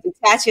kind of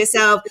detach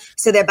yourself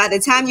so that by the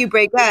time you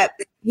break up,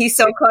 he's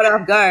so caught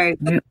off guard.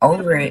 You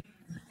over it.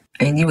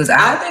 And you was out.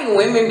 I think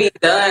women be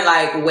done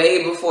like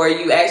way before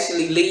you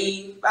actually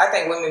leave. I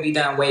think women be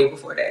done way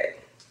before that.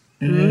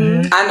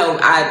 Mm-hmm. I know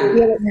I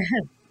do.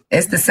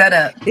 It's the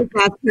setup.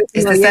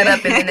 It's the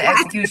setup and then the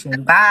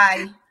execution.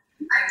 Bye.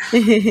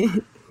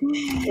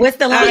 What's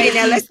the longest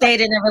you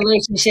stayed in a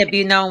relationship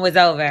you known was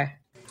over?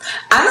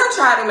 I done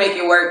tried to make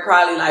it work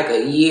probably like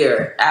a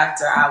year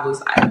after I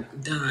was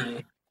like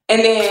done.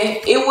 And then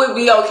it would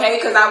be okay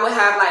because I would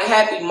have like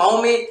happy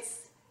moments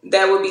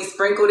that would be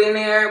sprinkled in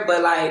there.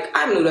 But like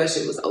I knew that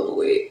shit was over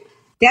with.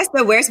 That's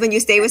the worst when you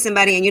stay with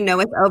somebody and you know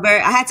it's over.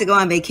 I had to go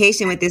on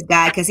vacation with this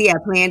guy because he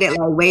had planned it like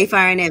way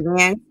far in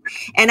advance.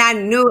 And I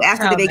knew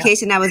after the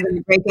vacation I was going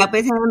to break up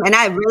with him. And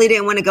I really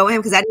didn't want to go with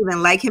him because I didn't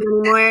even like him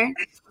anymore.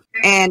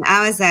 And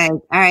I was like,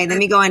 all right, let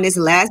me go on this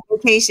last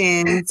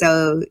vacation.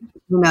 So,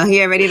 you know,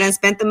 he already done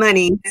spent the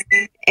money.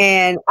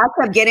 And I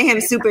kept getting him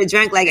super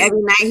drunk. Like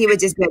every night he would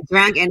just get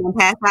drunk and then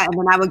pass out. And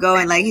then I would go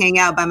and like hang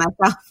out by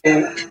myself.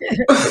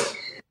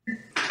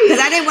 Because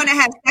I didn't want to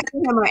have sex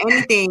with him or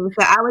anything.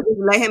 So I would just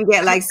let him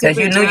get like super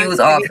drunk. Because you knew you was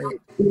off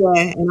it.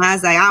 Yeah. And I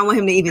was like, I don't want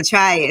him to even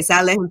try it. So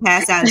I let him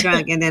pass out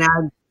drunk and then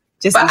I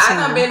just. But I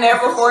done been there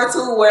before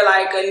too where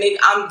like a nigga,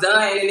 I'm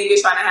done and a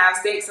nigga trying to have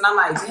sex. And I'm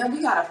like, damn,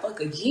 we gotta fuck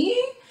again?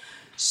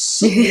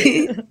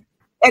 Shit.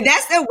 And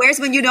that's the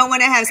worst when you don't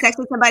want to have sex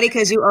with somebody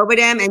because you over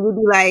them and you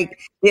be like,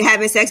 they're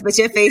having sex, but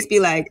your face be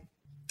like.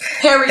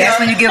 That's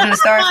when you give them the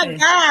starfish.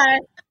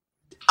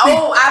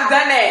 Oh, I've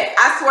done that.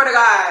 I swear to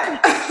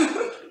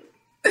God.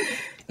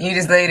 You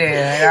just lay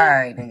there, like, all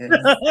right,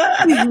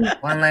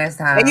 nigga. One last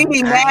time. And you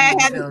be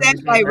mad having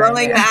sex, like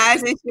rolling your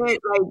eyes and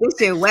shit. Like, this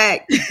shit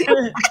whack.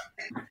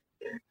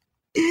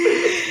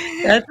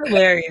 That's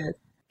hilarious.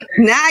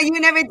 Nah, you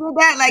never did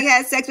that. Like,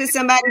 had sex with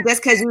somebody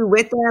just because you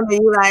with them and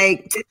you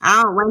like,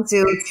 I don't want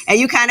to. And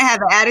you kind of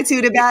have an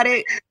attitude about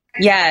it.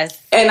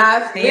 Yes. And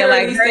I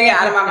literally say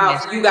out of my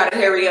mouth, you gotta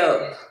hurry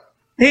up.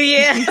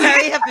 Yeah,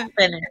 hurry up and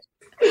finish.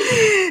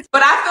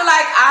 But I feel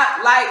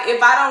like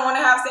if I don't want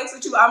to have sex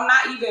with you, I'm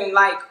not even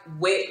like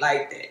wet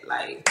like that.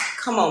 Like,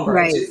 come on, bro.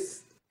 Right.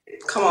 Just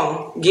come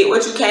on. Get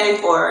what you came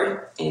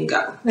for and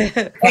go. And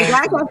guys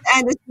have to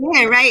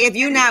understand, right? If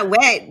you're not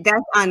wet,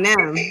 that's on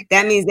them.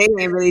 That means they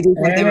didn't really do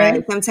something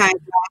right. Sometimes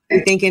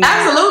you're thinking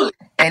absolutely.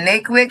 And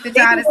they quick to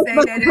try to say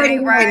that it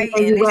ain't right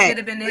and it should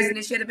have been this and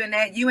it should have been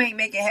that. You ain't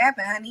make it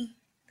happen, honey.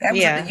 That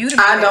was up to you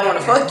to I don't want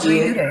to fuck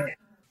you.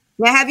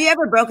 Now, have you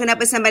ever broken up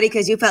with somebody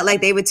because you felt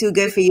like they were too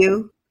good for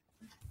you?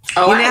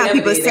 Oh, you know how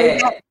people say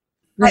that?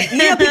 Like, you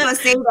know people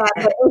say that,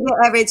 but is it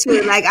ever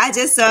true? Like, I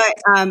just saw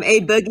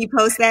A Boogie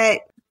post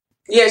that.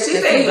 Yeah, she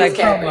said he was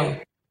capping.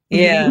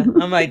 Yeah,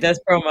 I'm like, that's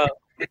promo.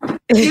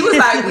 She was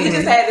like, we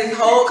just had this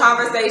whole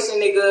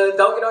conversation, nigga.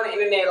 Don't get on the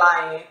internet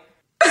lying.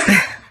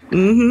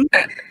 Mm-hmm.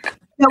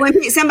 So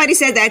when somebody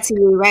said that to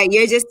you, right,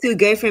 you're just too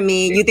good for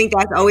me, you think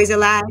that's always a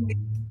lie?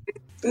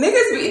 I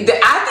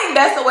think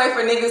that's a way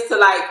for niggas to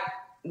like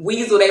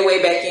weasel their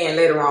way back in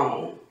later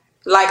on.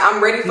 Like,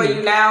 I'm ready for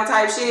you now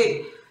type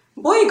shit.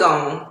 Boy,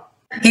 gone.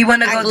 He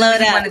want to go do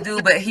what he want to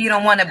do, but he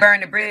don't want to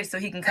burn the bridge so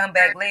he can come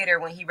back later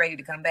when he ready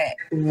to come back.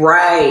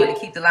 Right. He want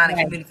to keep the line of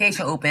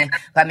communication open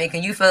by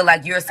making you feel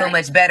like you're so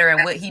much better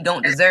and what he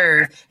don't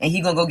deserve, and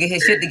he gonna go get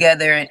his shit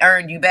together and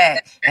earn you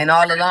back. And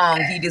all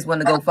along, he just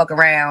want to go fuck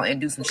around and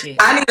do some shit.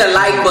 I need a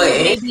like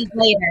button. 2 babies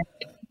later.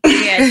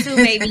 Yeah, 2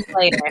 babies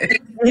later.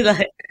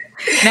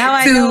 Now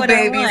I know what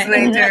 2 babies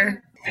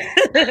later.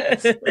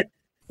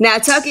 Now,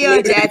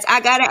 Tokyo Jets,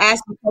 I gotta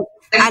ask you.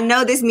 I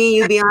know this mean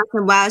you be on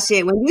some wild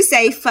shit. When you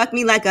say "fuck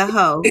me like a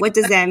hoe," what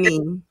does that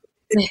mean?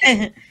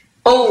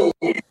 Oh,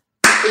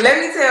 let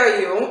me tell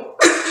you.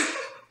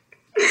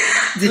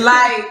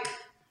 Like,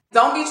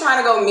 don't be trying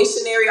to go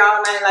missionary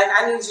all night. Like,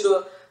 I need you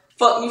to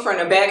fuck me from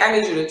the back. I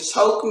need you to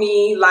choke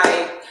me.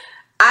 Like,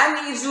 I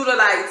need you to,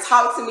 like,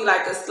 talk to me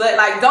like a slut.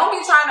 Like, don't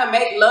be trying to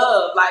make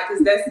love. Like,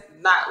 because that's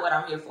not what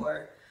I'm here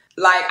for.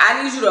 Like,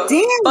 I need you to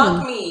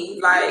fuck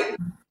me. Like,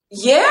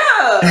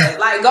 yeah.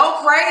 Like,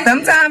 go crazy.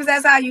 Sometimes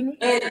that's how you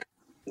need it.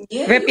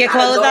 Yeah, rip your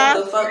clothes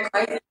off.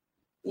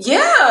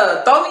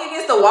 Yeah, throw me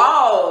against the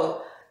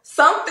wall.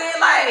 Something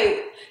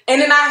like,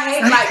 and then I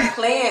hate like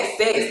playing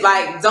sex.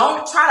 Like,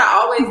 don't try to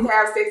always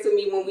have sex with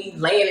me when we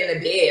laying in the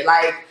bed.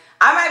 Like,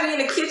 I might be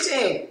in the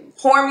kitchen,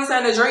 pouring me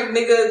something to drink,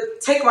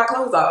 nigga. Take my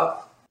clothes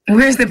off.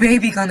 Where's the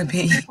baby gonna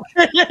be? He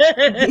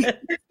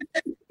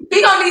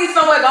gonna be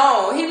somewhere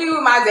gone. He be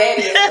with my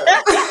daddy and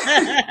stuff.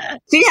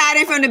 She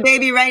hiding from the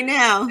baby right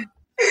now.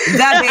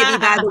 The baby,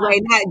 by the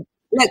way, not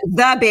look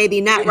the baby,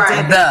 not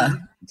right. the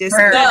baby. Just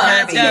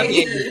the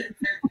baby.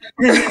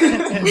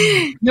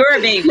 Your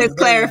baby. Let's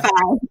clarify.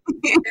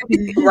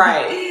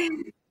 Right.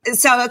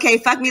 So okay,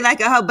 fuck me like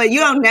a hoe, but you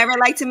don't never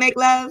like to make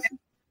love?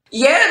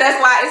 Yeah, that's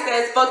why it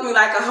says fuck me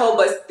like a hoe,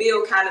 but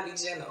still kind of be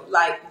gentle.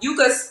 Like, you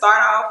could start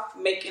off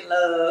making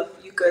love,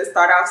 you could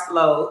start off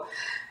slow,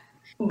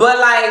 but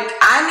like,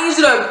 I need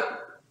you to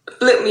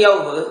flip me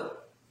over.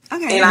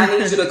 Okay. And I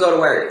need you to go to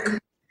work.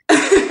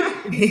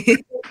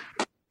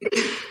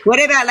 What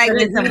about like,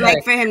 would you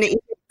like for him to eat,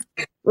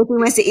 if he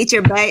wants to eat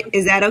your butt,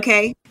 is that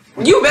okay?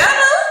 You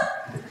better.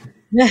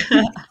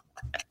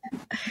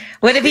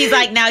 What if he's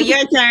like, now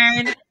your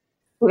turn?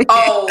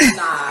 Oh,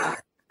 nah.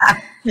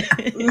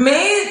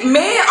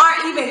 Men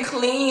aren't even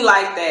clean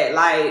like that.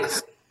 Like,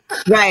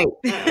 right.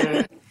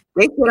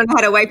 They still don't know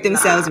how to wipe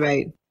themselves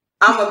right.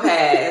 I'm a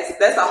pass.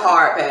 That's a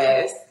hard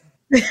pass.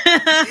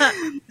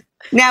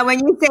 Now, when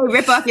you say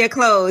rip off your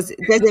clothes,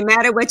 does it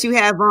matter what you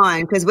have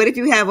on? Because what if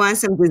you have on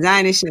some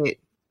designer shit?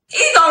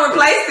 He's gonna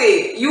replace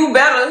it. You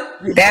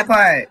better. That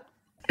part.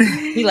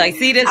 He like,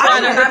 see this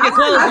one, rip your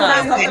clothes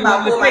off.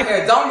 About pull my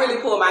hair. Don't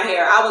really pull my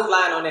hair. I was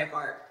lying on that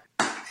part.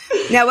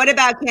 Now, what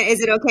about,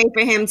 is it okay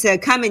for him to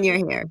come in your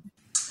hair?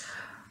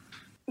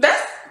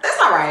 That's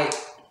all right.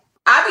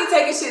 I be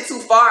taking shit too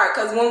far,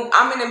 because when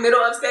I'm in the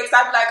middle of sex,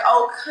 I be like,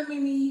 oh, come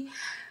in me.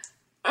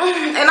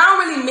 And I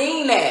don't really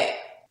mean that.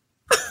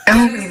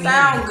 It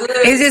sound good.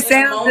 It just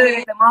sounds good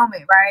in the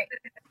moment, right?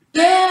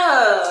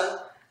 Yeah.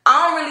 I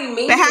don't really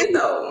mean it,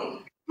 though.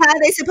 How are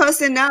they supposed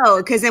to know?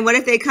 Because then what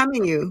if they come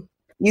in you?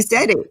 You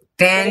said it.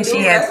 Then she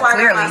has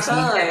clearly.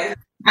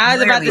 I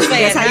was about to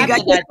say, that's how you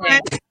got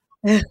that.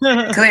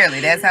 Clearly,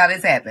 that's how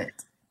this happened.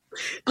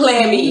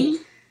 Plan me.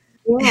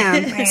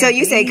 Yeah. So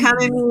you say, come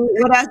in me.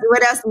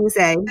 What else do you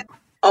say?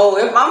 Oh,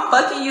 if I'm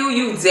fucking you,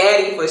 you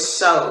daddy for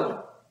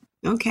sure.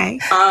 Okay.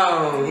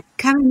 Come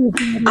in me,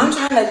 daddy. I'm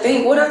trying to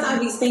think. What else I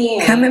be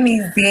saying? Come in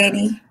me,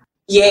 daddy.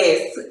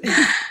 Yes.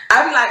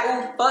 I be like,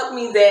 oh, fuck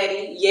me,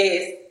 daddy.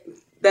 Yes.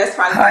 That's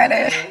probably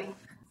harder.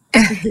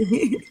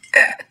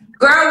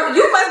 Girl,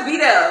 you must be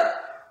there.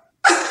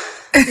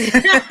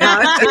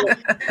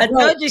 I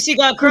told you she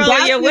gonna crawl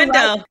in your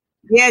window.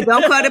 Yeah,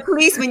 don't call the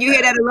police when you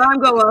hear that alarm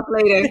go off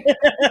later.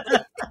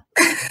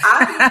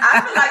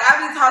 I feel like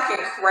I be talking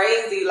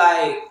crazy,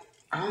 like,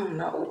 I don't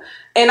know.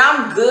 And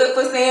I'm good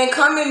for saying,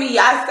 come in me.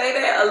 I say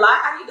that a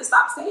lot. I need to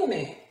stop saying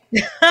that.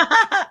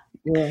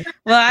 Yeah.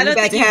 Well, I don't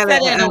think you said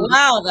it in a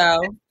while,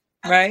 though.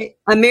 Right?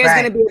 Amir's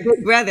going to be a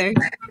big brother.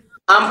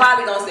 I'm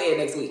probably going to say it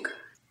next week.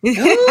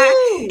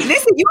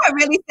 Listen, you are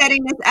really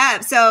setting this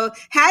up. So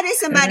how did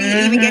somebody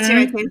even get your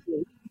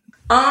attention?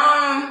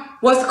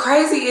 What's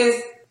crazy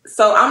is,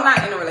 so I'm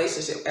not in a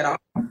relationship at all.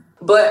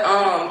 But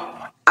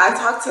I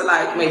talked to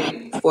like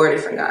maybe 4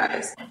 different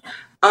guys.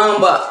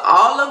 But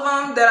all of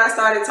them that I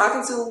started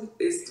talking to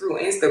is through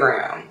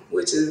Instagram,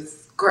 which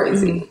is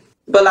crazy. Mm-hmm.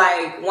 But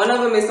like, one of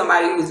them is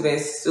somebody who's been,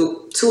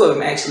 2 of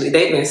them actually,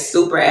 they've been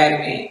super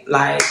adamant,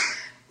 like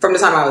from the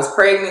time I was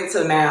pregnant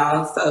till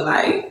now. So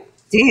like,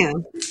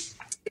 damn.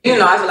 You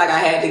know, I feel like I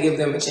had to give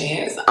them a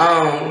chance.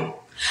 And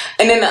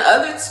then the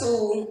other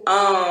 2,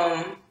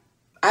 I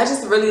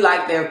just really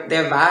like their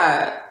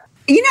vibe.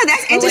 You know,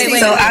 that's interesting.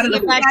 So out of the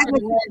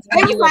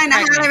they were trying to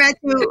holler at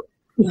you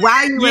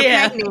while you were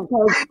pregnant.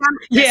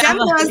 Some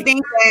girls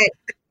think that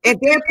if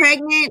they're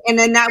pregnant and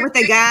they're not with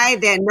a guy,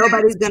 that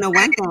nobody's gonna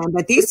want them.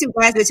 But these 2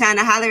 guys were trying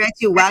to holler at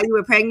you while you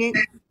were pregnant.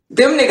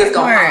 Them niggas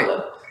gonna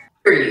holler.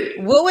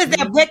 What was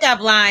that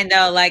pickup line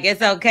though? Like,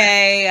 it's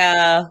okay.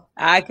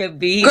 I could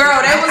be. Girl,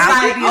 they was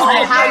like,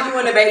 oh, how you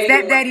and the baby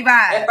doing? Daddy vibe.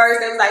 At first,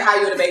 they was like, how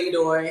you and the baby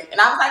doing?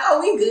 And I was like, oh,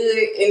 we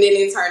good. And then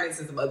it turned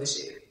into some other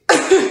shit.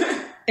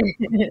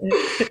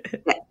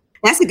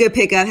 That's a good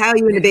pickup. How are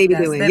you and the baby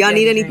doing? Y'all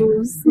need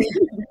anything?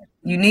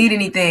 You need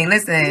anything?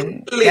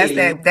 Listen,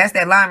 that's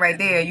that line right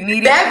there. You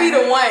need that be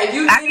the one.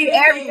 You need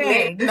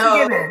everything.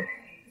 No.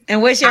 And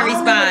what's your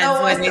response?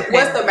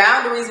 What's the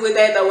boundaries with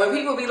that though? When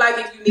people be like,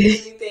 if you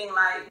need anything,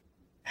 like,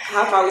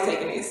 how far are we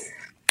taking this?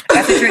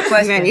 That's a trick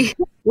question.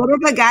 What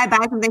if a guy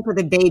buys something for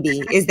the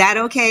baby? Is that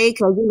okay?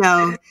 Because, you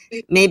know,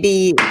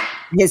 maybe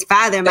his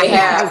father might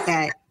not like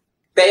that.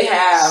 They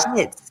have.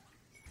 Shit.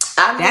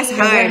 I mean, that's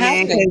hard,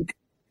 man. 'Cause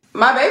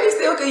my baby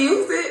still can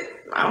use it.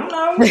 I don't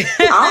know. I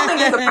don't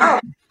think it's a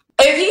problem.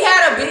 If he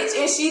had a bitch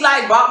and she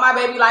like bought my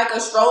baby like a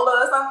stroller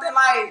or something,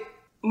 like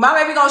my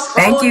baby gonna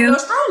stroll in your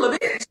stroller,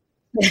 bitch.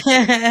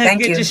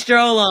 Get your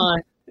stroll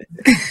on.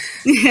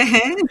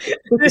 Get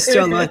the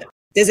stroll on.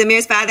 Does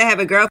Amir's father have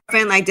a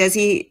girlfriend? Like, does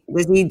he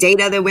date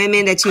other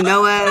women that you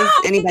know of?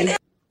 Anybody?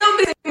 Don't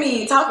be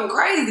me talking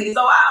crazy,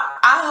 so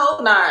I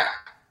hope not.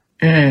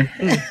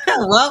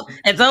 Well,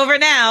 it's over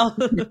now.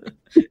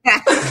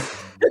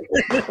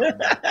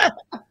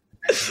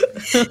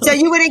 So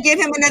you wouldn't give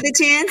him another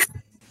chance?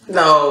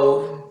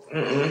 No.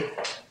 Mm-mm.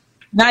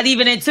 Not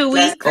even in 2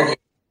 weeks?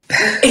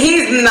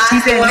 He's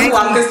not the one who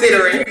I'm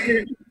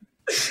considering.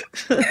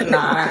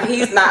 Nah,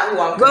 he's not who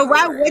I'm considering.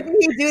 Well, what did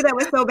he do that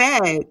was so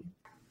bad?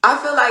 I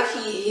feel like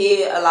he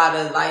hid a lot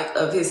of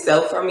of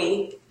himself from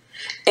me.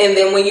 And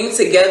then when you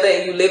together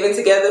and you living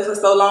together for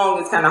so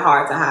long, it's kind of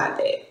hard to hide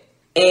that.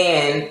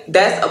 And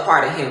that's a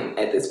part of him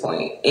at this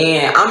point.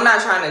 And I'm not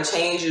trying to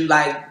change you,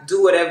 like,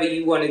 do whatever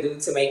you want to do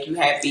to make you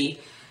happy.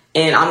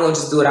 And I'm going to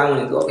just do what I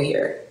want to do over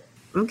here.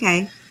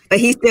 Okay. But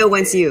he still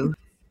wants you.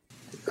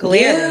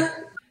 Clearly.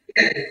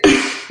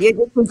 You're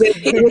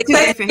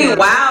just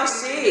wild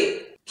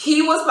shit.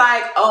 He was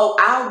like, oh,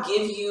 I'll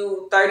give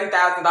you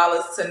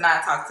 $30,000 to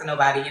not talk to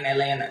nobody in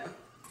Atlanta.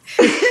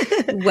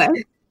 What?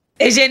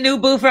 Is your new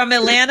boo from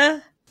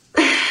Atlanta?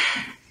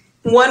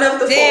 One of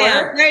the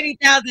 4.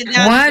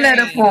 $30,000. One of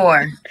the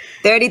 4.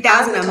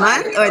 30,000 a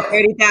month or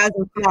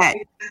 30,000 flat?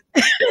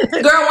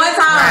 Girl, one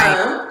time.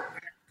 Right.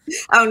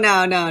 Oh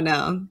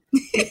no.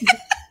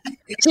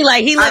 She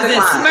like, he lives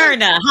in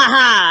Smyrna. Ha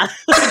ha.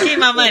 Give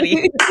my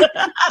money.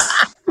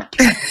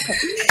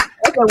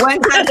 That's a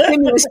one-time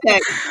stimulus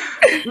check.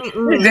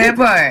 That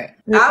part.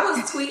 I was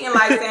tweeting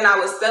like saying I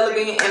was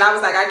celibate, and I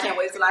was like, I can't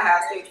wait till I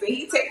have sex. And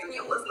he texted me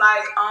and was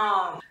like,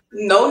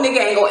 no nigga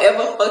ain't gonna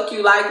ever fuck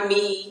you like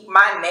me.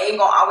 My name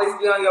gonna always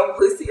be on your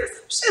pussy or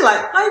some shit.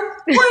 Like,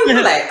 boy,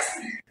 relax.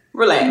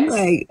 I'm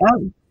like,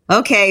 oh,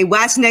 okay,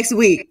 watch next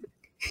week.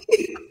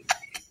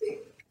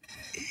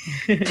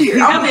 I'm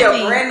gonna be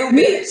a brand new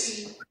bitch.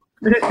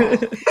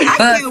 I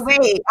can't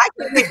wait.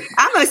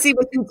 I'm gonna see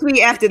what you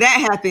tweet after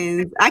that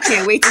happens. I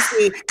can't wait to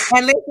see.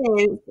 And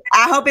listen,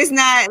 I hope it's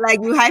not like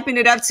you hyping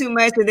it up too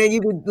much and then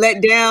you be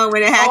let down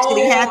when it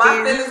actually happens.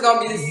 My feelings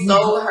gonna be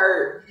so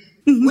hurt.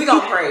 We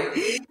gonna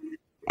pray.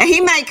 And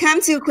he might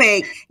come too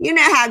quick. You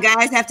know how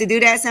guys have to do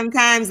that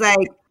sometimes.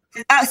 Like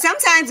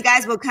sometimes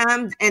guys will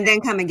come and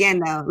then come again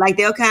though. Like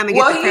they'll come and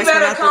get the first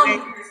one out the way. Well, he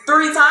better come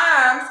 3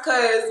 times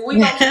because we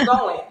gonna keep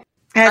going.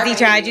 Has he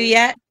tried you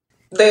yet?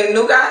 The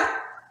new guy?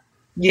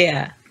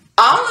 Yeah.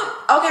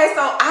 Okay,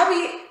 so I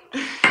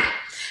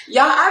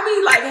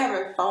be like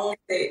having phone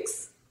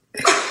sex.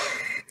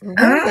 Really?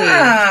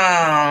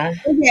 Oh.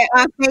 Okay,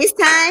 on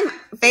FaceTime?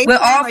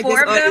 With all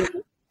 4 of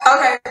them?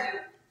 Okay.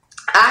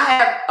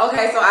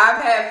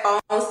 I've had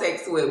phone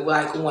sex with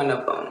like one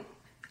of them.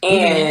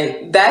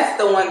 And that's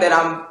the one that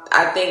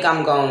I think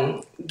I'm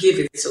gonna give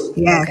it to.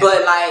 Yeah.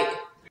 But like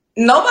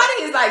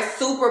nobody is like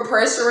super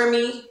pressuring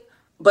me,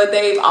 but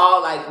they've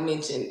all like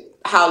mentioned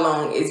how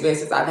long it's been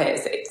since I've had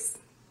sex.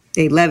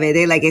 They love it.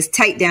 They like it's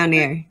tight down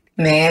there.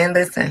 Man,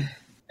 listen.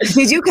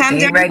 Did you come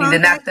Get ready to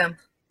knock them?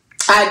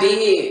 I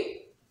did.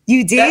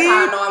 You did? That's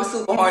how I know I'm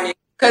super horny.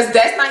 Because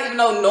that's not even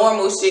no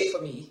normal shit for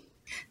me.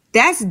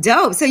 That's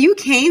dope. So you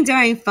came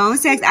during phone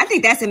sex? I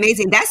think that's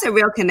amazing. That's a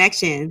real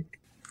connection.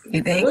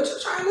 You think? What you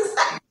trying to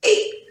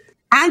say?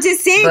 I'm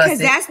just saying because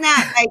that's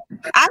not like,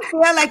 I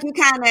feel like you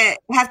kind of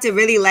have to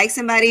really like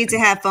somebody to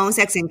have phone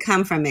sex and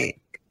come from it.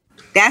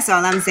 That's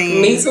all I'm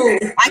saying. Me too.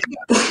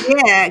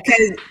 Yeah,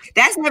 because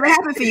that's never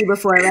happened for you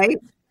before, right?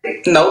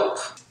 Nope.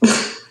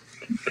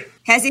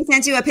 Has he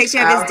sent you a picture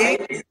of his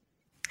dick?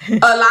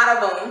 A lot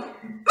of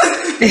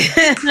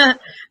them.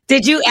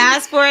 Did you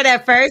ask for it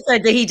at first or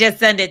did he just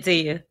send it to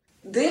you?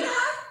 Did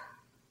I?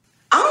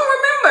 I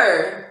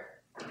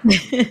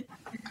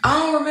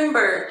don't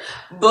remember.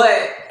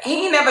 But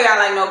he never got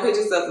like no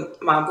pictures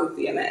of my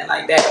pussy and nothing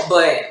like that.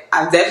 But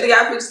I definitely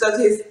got pictures of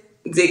his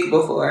dick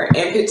before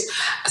and pictures.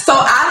 So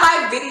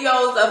I like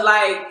videos of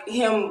like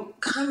him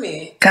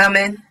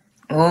coming.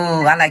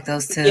 Ooh, I like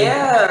those too.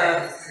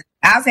 Yeah.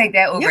 I'll take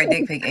that over a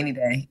dick pic any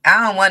day.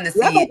 I don't want to see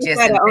it just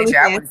in the picture.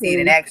 I want to see it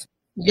in action.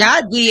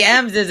 Y'all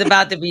DMs is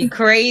about to be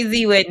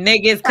crazy with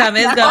niggas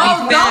coming. It's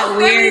gonna be fat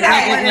weird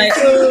niggas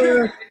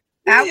like,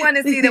 I want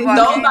to see the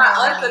volcano.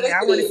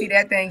 I want to see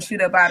that thing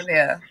shoot up out of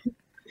there.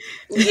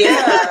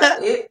 Yeah,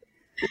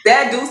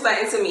 that do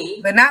something to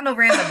me, but not no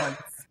random ones.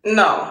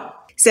 No.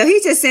 So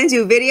he just sent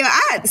you a video.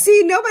 I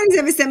see. Nobody's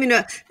ever sent me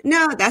no.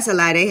 That's a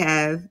lie. They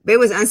have. But it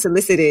was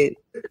unsolicited.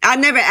 I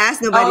never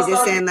asked nobody to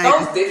send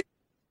like.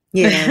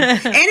 Yeah, and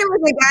it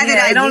was a guy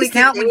that I only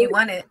count when you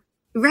want it.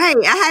 Right.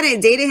 I hadn't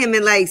dated him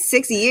in like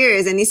 6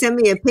 years, and he sent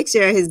me a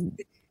picture of his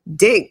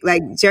dick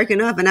like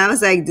jerking off, and I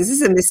was like, "Is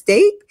this a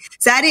mistake?"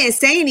 So I didn't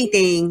say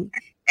anything,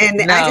 and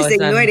I just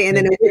ignored it. And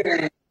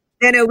then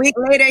Then a week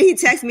later, he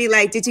texts me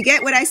like, "Did you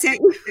get what I sent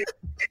you?"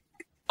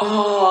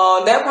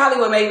 Oh, that probably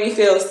would make me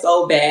feel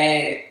so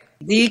bad.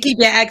 Do you keep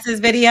your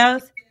ex's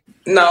videos?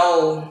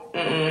 No.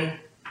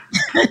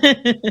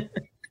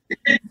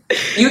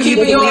 You keep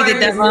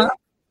yours?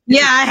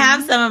 Yeah, I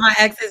have some of my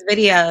ex's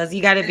videos.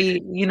 You got to be,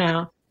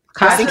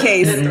 just in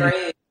case.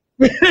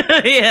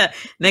 Yeah,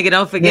 nigga,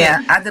 don't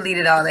forget. Yeah, I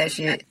deleted all that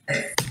shit.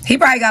 He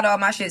probably got all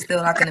my shit still,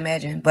 I can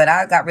imagine. But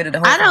I got rid of the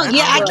whole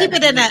I keep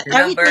it in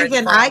everything's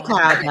in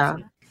iCloud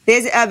though.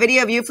 There's a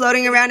video of you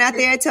floating around out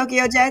there at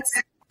Tokyo Jets.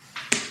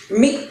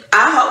 Me?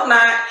 I hope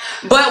not.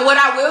 But what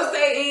I will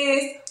say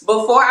is,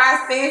 before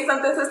I send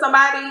something to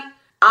somebody,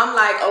 I'm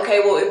like,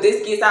 okay, well, if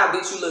this gets out,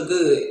 bitch, you look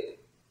good.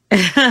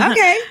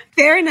 Okay,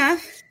 fair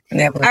enough.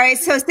 Never. All right,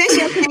 so since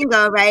you're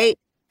single, right,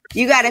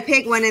 you got to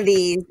pick one of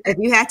these. If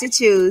you have to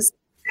choose,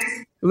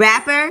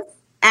 rapper,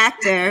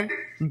 actor,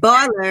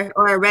 baller,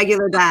 or a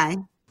regular guy.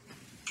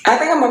 I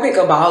think I'm going to pick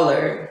a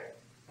baller.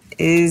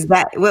 Is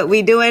that what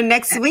we doing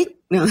next week?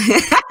 No.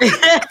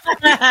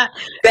 That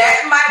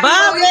might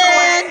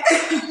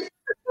be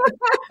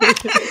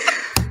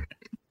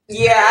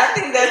Yeah, I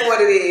think that's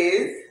what it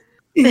is.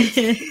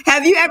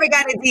 Have you ever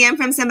got a DM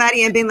from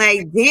somebody and been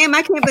like, damn,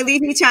 I can't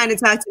believe he's trying to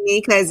talk to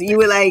me because you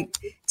were like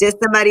just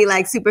somebody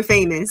like super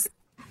famous?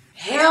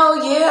 Hell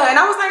yeah. And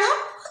I was like, how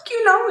the fuck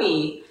you know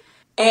me?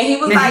 And he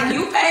was like,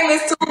 you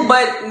famous too,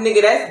 but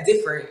nigga, that's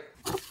different.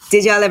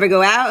 Did y'all ever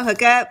go out,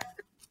 hook up,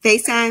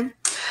 FaceTime?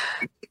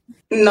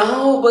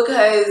 No,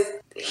 because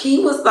he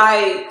was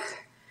like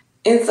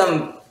he's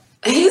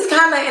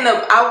kind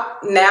of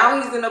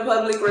now he's in a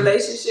public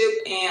relationship,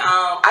 and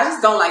I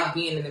just don't like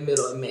being in the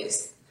middle of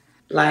mess.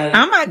 Like,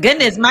 oh my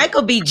goodness,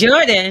 Michael B.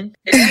 Jordan.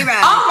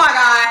 Oh my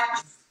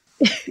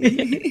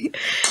God.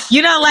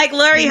 You don't like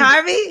Lori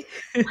Harvey?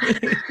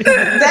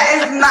 That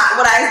is not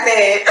what I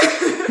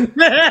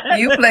said.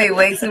 You play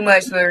way too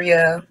much,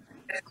 L'Oreal.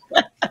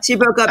 She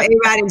broke up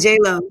A-Rod and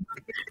J-Lo.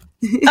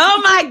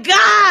 Oh my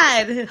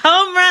God.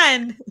 Home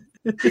run.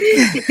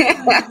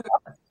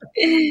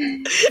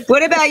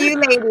 What about you,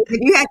 ladies? If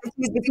you had to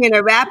choose between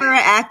a rapper,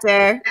 an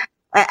actor,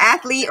 an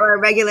athlete, or a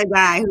regular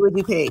guy, who would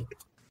you pick?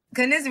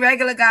 Can this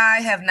regular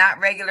guy have not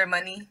regular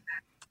money?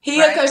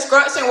 He a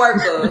construction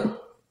worker.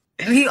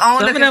 He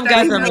owns a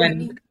construction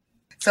company.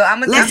 So I'm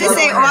gonna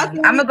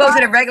go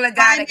to the regular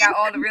guy that got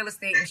all the real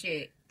estate and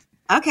shit.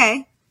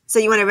 Okay. So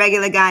you want a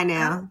regular guy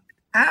now?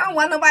 I don't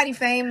want nobody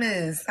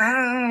famous. I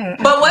don't.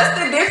 But what's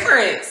the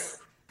difference?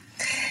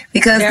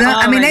 Because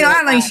they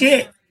all ain't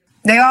shit.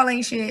 They all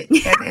ain't shit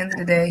at the end of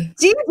the day.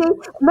 Gigi,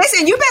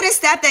 listen, you better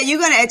stop that. You're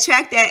going to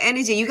attract that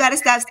energy. You got to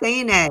stop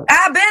saying that.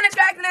 I've been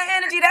attracting that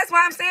energy. That's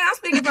why I'm saying I'm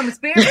speaking from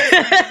experience.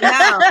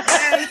 No.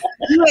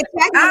 You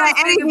attracting that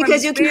energy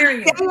because you keep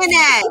saying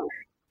that.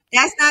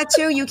 That's not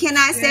true. You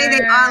cannot say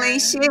they all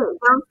ain't shit.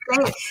 Don't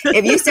say it.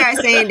 If you start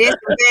saying this,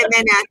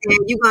 men out there,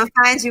 you're going to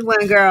find you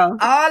one girl.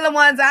 All the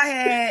ones I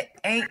had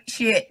ain't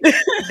shit.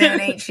 Then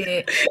ain't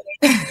shit.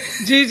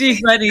 Gigi's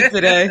funny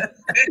today.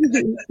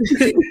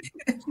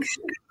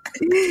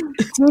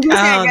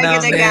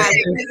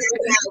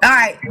 All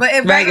right, but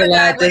if regular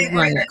guy was in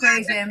the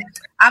equation,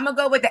 I'm gonna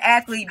go with the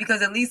athlete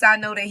because at least I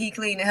know that he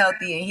clean and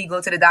healthy and he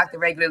go to the doctor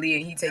regularly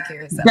and he take care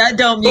of himself. That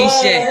don't mean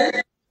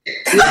shit. You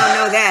don't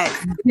know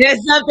that. There's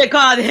something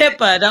called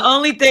HIPAA. The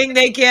only thing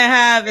they can't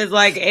have is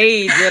like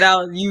AIDS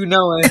without you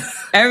knowing.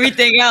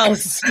 Everything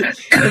else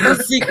is a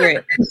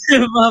secret.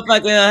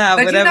 Motherfucker will have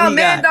but whatever he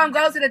men got. don't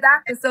go to the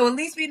doctor, so at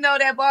least we know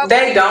that ball.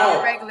 They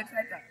don't. Regular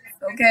checkups.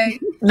 Okay.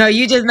 No,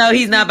 you just know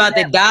he's not about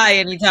to die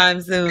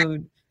anytime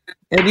soon.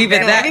 And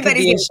even that could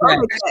be a stretch.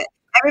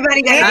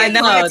 Everybody got I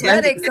know. So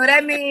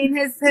that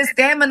means his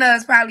stamina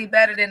is probably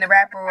better than the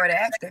rapper or the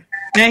actor.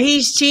 And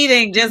he's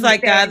cheating just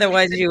like the other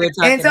ones you were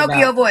talking about. In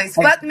Tokyo Voice.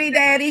 Fuck me,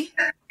 daddy.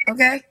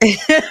 Okay.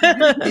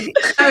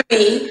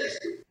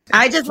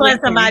 I just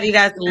want somebody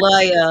that's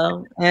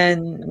loyal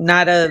and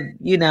not and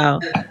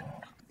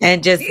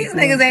just these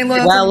niggas ain't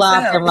loyal well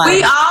off in life.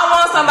 We all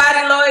want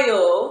somebody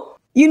loyal.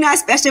 You're not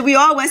special. We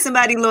all want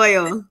somebody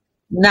loyal.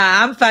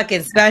 Nah, I'm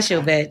fucking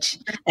special, bitch.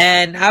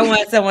 And I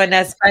want someone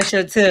that's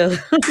special too.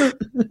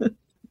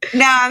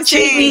 No, I'm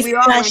saying we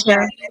all want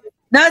that.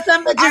 No,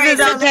 some bitches is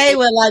okay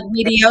with like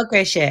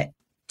mediocre shit.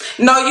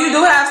 No, you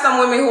do have some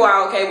women who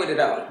are okay with it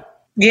though.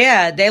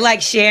 Yeah, they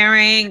like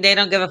sharing. They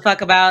don't give a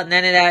fuck about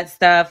none of that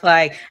stuff.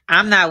 Like,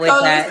 I'm not with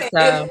that. Listen,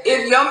 so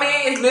if your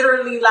man is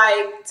literally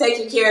like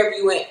taking care of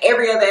you in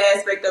every other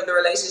aspect of the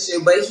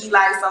relationship, but he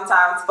like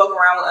sometimes fuck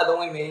around with other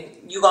women,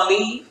 you gonna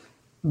leave?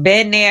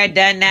 Been there,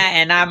 done that,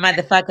 and I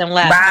motherfucking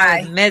left. Bye. I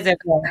was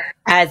miserable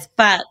as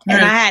fuck.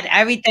 And I had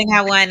everything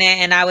I wanted,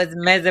 and I was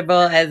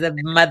miserable as a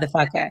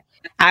motherfucker.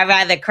 I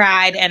rather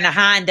cried in a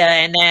Honda,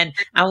 and then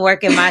I'm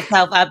working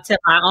myself up to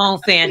my own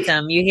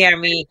Phantom. You hear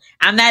me?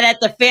 I'm not at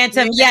the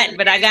Phantom yet,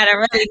 but I got a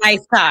really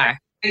nice car.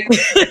 As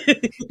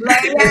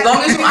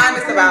long as you're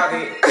honest about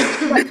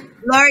it.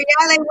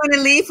 L'Oreal ain't want to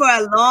leave for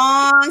a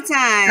long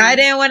time. I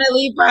didn't want to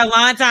leave for a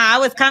long time. I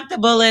was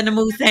comfortable in the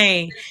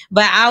Mulsanne,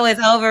 but I was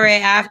over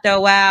it after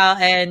a while,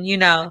 and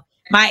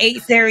My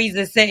 8 series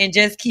is sitting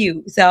just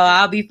cute, so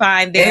I'll be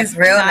fine there. It's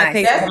real nice.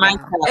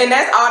 And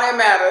that's all that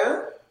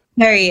matters.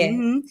 Period.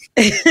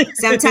 Mm-hmm.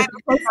 Sometimes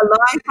it takes a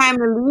long time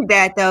to leave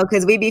that though,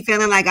 because we be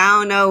feeling like, I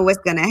don't know what's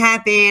gonna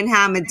happen.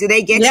 Do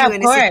they get you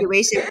in a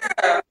situation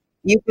where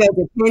you feel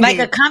dependent? Like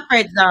a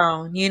comfort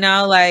zone,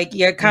 like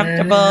you're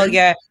comfortable,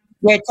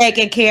 you're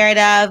taken care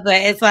of, but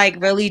it's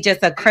like really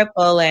just a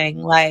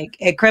crippling. Like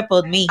it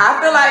crippled me. I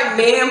feel like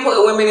men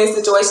put women in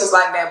situations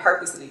like that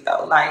purposely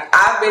though. Like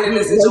I've been in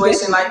a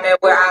situation like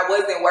that where I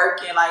wasn't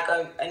working, like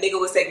a nigga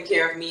was taking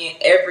care of me in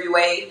every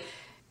way.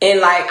 And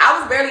like I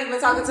was barely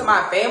even talking to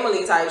my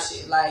family type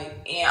shit.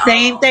 Like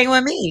same thing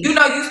with me.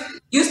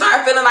 You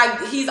start feeling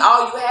like he's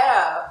all you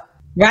have.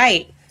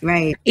 Right.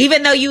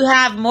 Even though you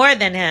have more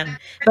than him,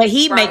 but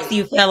he makes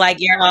you feel like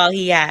you're all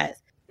he has.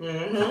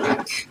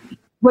 Mm-hmm.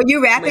 Were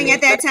you rapping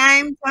at that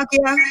time,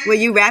 Tokyo? Were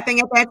you rapping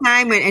at that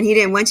time and he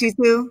didn't want you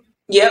to?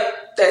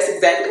 Yep, that's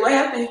exactly what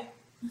happened.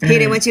 He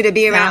didn't want you to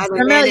be around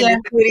other men in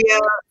the studio.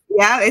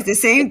 Yeah, it's the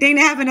same thing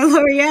that happened to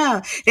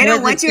L'Oreal. They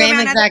don't want you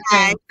around other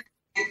guys.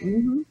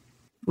 Mm-hmm.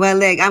 Well,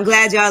 look, I'm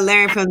glad y'all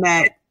learned from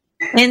that.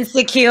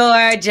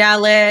 Insecure,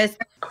 jealous.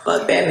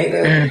 Fuck that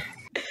nigga.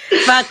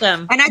 Fuck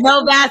him.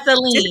 No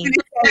Vaseline.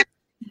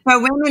 For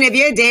women, if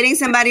you're dating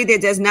somebody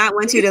that does not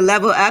want you to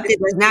level up, that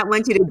does not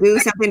want you to do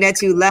something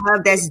that you love,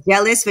 that's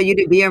jealous for you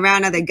to be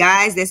around other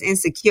guys, that's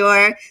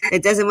insecure,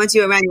 that doesn't want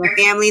you around your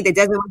family, that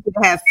doesn't want you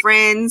to have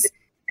friends,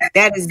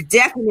 that is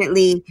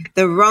definitely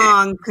the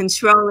wrong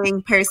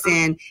controlling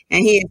person.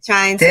 And he is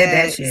trying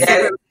to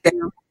separate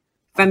you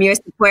from your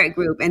support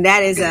group. And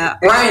that is a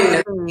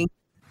thing.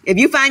 If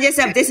you find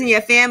yourself dissing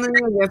your family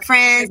and your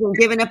friends and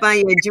giving up on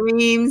your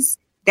dreams,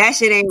 that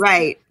shit ain't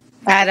right.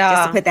 At all.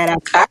 Just to put that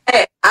out.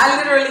 I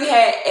literally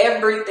had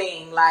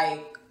everything,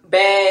 like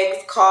bags,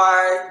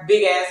 cars,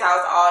 big ass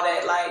house, all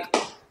that. Like,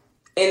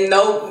 and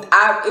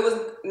it was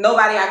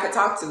nobody I could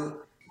talk to.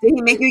 Did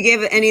he make you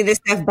give any of this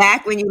stuff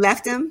back when you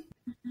left him?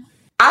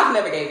 I've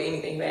never gave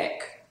anything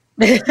back.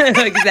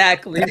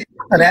 Exactly.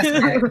 Oh, that's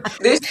right.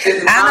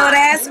 I know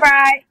that's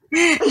right.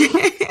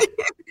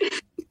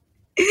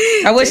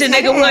 I wish a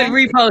nigga would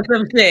repost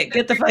some shit.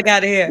 Get the fuck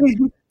out of here.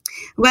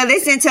 Well,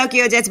 listen,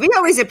 Tokyo Jetz, we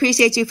always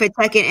appreciate you for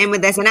checking in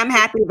with us. And I'm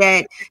happy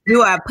that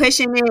you are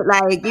pushing it.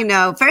 Like,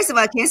 first of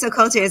all, cancel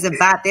culture is a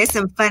bop. There's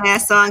some fun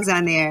ass songs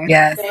on there.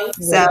 Yes.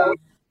 So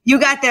you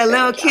got the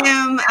Lil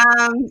Kim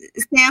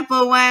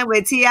sample one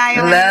with T.I.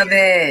 on Love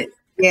it.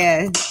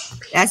 Yeah.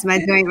 That's my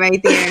joint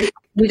right there.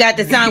 We got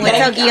the song with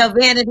Tokyo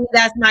Vanity.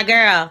 That's my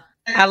girl.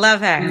 I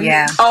love her.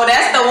 Yeah. Oh,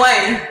 that's the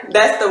one.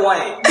 That's the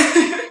one.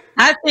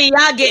 I see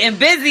y'all getting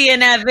busy in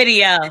that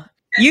video.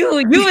 You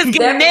was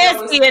getting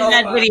nasty in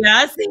that video.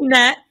 I seen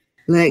that.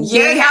 Look,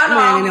 y'all know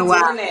I'm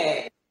doing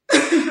that.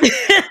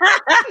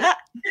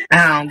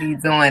 I don't be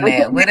doing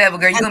that. Whatever,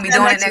 girl. You gonna be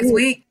doing it next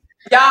week?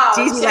 Y'all,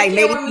 check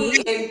in with me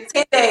in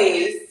 10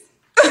 days.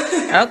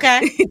 Okay.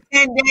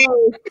 10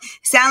 days.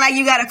 Sound like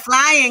you got a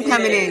fly-in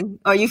coming in.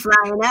 Or you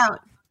flying out?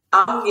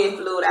 I'm getting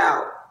flued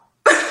out.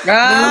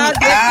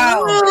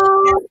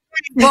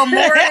 For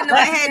more than the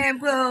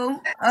shampoo.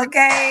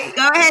 Okay.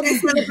 Go ahead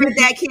and celebrate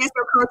that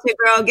cancel culture,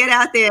 girl. Get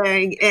out there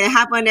and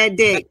hop on that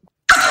dick.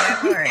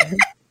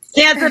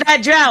 Cancel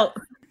that drought.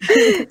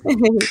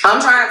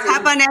 I'm trying to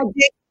hop on that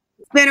dick,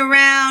 spin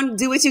around,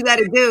 do what you got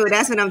to do.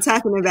 That's what I'm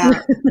talking about.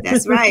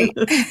 That's right.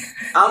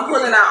 I'm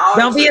pulling out all.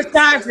 Don't be a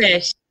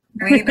starfish.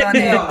 We ain't doing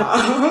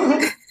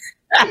that.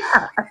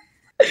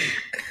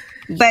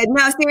 But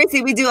no,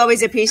 seriously, we do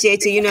always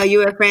appreciate you. You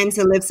were a friend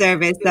to Lip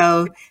Service,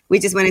 so we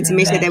just wanted to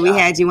make sure that we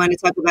had you on to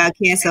talk about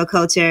cancel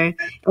culture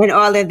and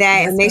all of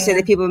that, and make sure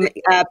that people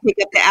pick up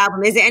the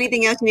album. Is there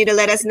anything else you need to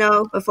let us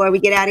know before we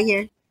get out of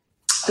here?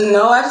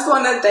 No, I just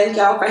want to thank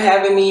y'all for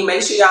having me.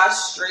 Make sure y'all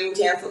stream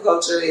Cancel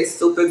Culture. It's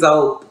super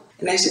dope.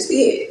 And that's just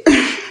it.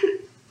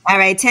 All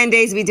right, 10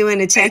 days we doing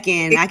the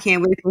check-in. I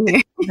can't wait to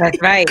hear.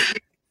 That's right.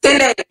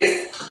 10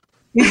 days.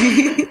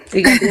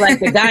 We got to be like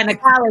the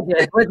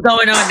gynecologist. What's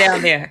going on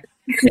down there?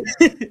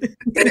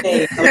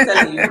 Hey, I'm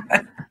telling you.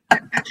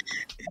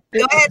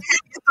 Go ahead and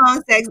have your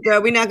phone sex,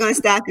 girl. We're not going to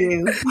stop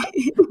you.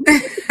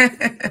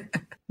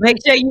 Make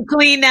sure you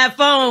clean that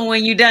phone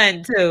when you're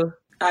done, too.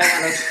 I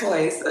got no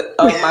choice.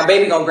 Oh, my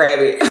baby gonna grab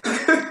it.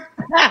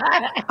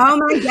 Oh,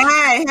 my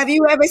God. Have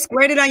you ever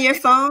squirted on your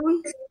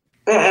phone?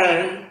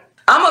 Mm-mm.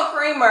 I'm a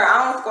creamer.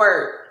 I don't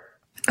squirt.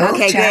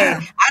 Okay, good.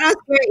 I don't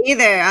squirt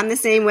either. I'm the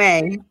same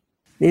way.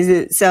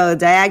 So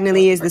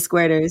diagonally is the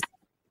squirters.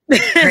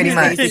 Pretty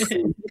much.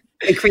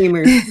 The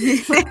creamers.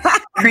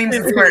 Creams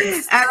and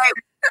squirts. All right.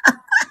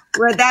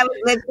 Well, that was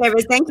Lip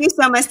Service. Thank you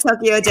so much,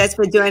 Tokyo Jetz,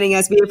 for joining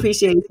us. We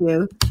appreciate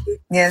you.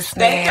 Yes,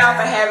 Thank y'all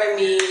for having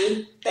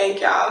me.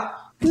 Thank y'all.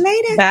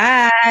 Later.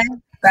 Bye.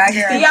 Bye,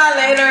 girl. See y'all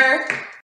later.